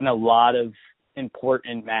weeks, and a lot of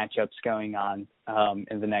important matchups going on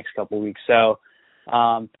in the next couple of weeks. So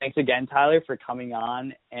Thanks again, Tyler, for coming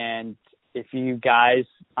on. And if you guys,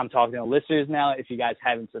 I'm talking to listeners now, if you guys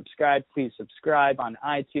haven't subscribed, please subscribe on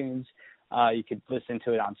iTunes. You could listen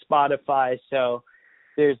to it on Spotify. So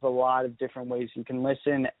there's a lot of different ways you can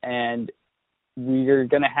listen, and we're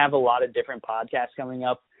going to have a lot of different podcasts coming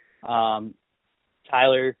up.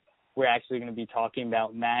 Tyler, we're actually going to be talking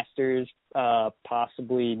about Masters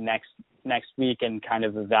possibly next week and kind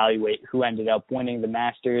of evaluate who ended up winning the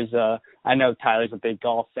Masters. I know Tyler's a big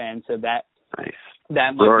golf fan, so that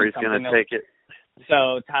might Rory's be something going to take it.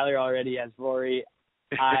 So Tyler already has Rory.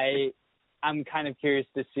 I'm kind of curious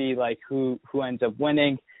to see like who ends up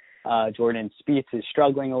winning. Jordan Spieth is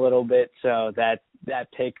struggling a little bit, so that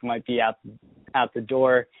pick might be out the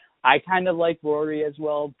door. I kind of like Rory as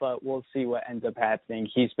well, but we'll see what ends up happening.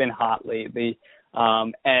 He's been hot lately.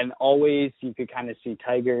 And always you could kind of see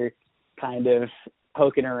Tiger kind of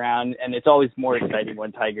poking around, and it's always more exciting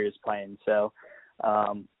when Tiger is playing. So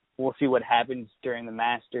we'll see what happens during the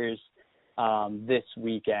Masters this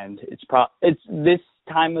weekend. It's this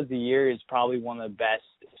time of the year is probably one of the best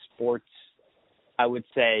sports, I would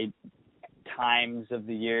say, times of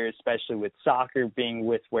the year, especially with soccer being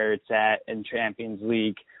with where it's at and Champions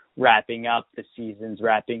League wrapping up, the season's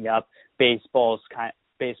wrapping up, baseball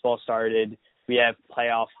started. We have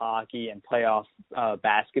playoff hockey and playoff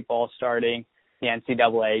basketball starting, the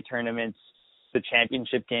NCAA tournaments, the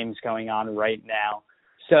championship games going on right now.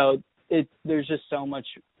 So there's just so much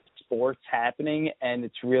sports happening, and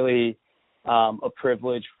it's really a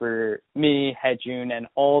privilege for me, Hejun, and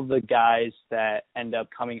all the guys that end up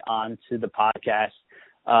coming on to the podcast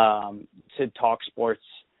to talk sports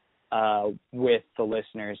with the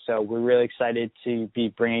listeners. So we're really excited to be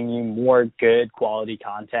bringing you more good quality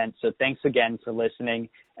content. So thanks again for listening,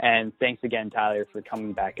 and thanks again, Tyler, for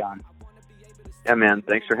coming back on. Yeah, man.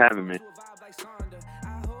 Thanks for having me.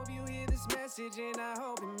 And I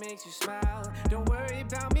hope it makes you smile. Don't worry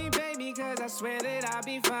about me, baby, cause I swear that I'll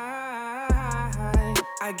be fine.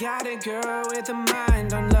 I got a girl with a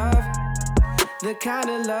mind on love, the kind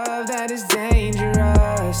of love that is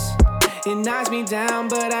dangerous. It knocks me down,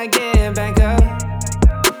 but I get back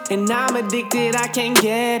up, and I'm addicted, I can't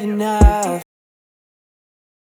get enough.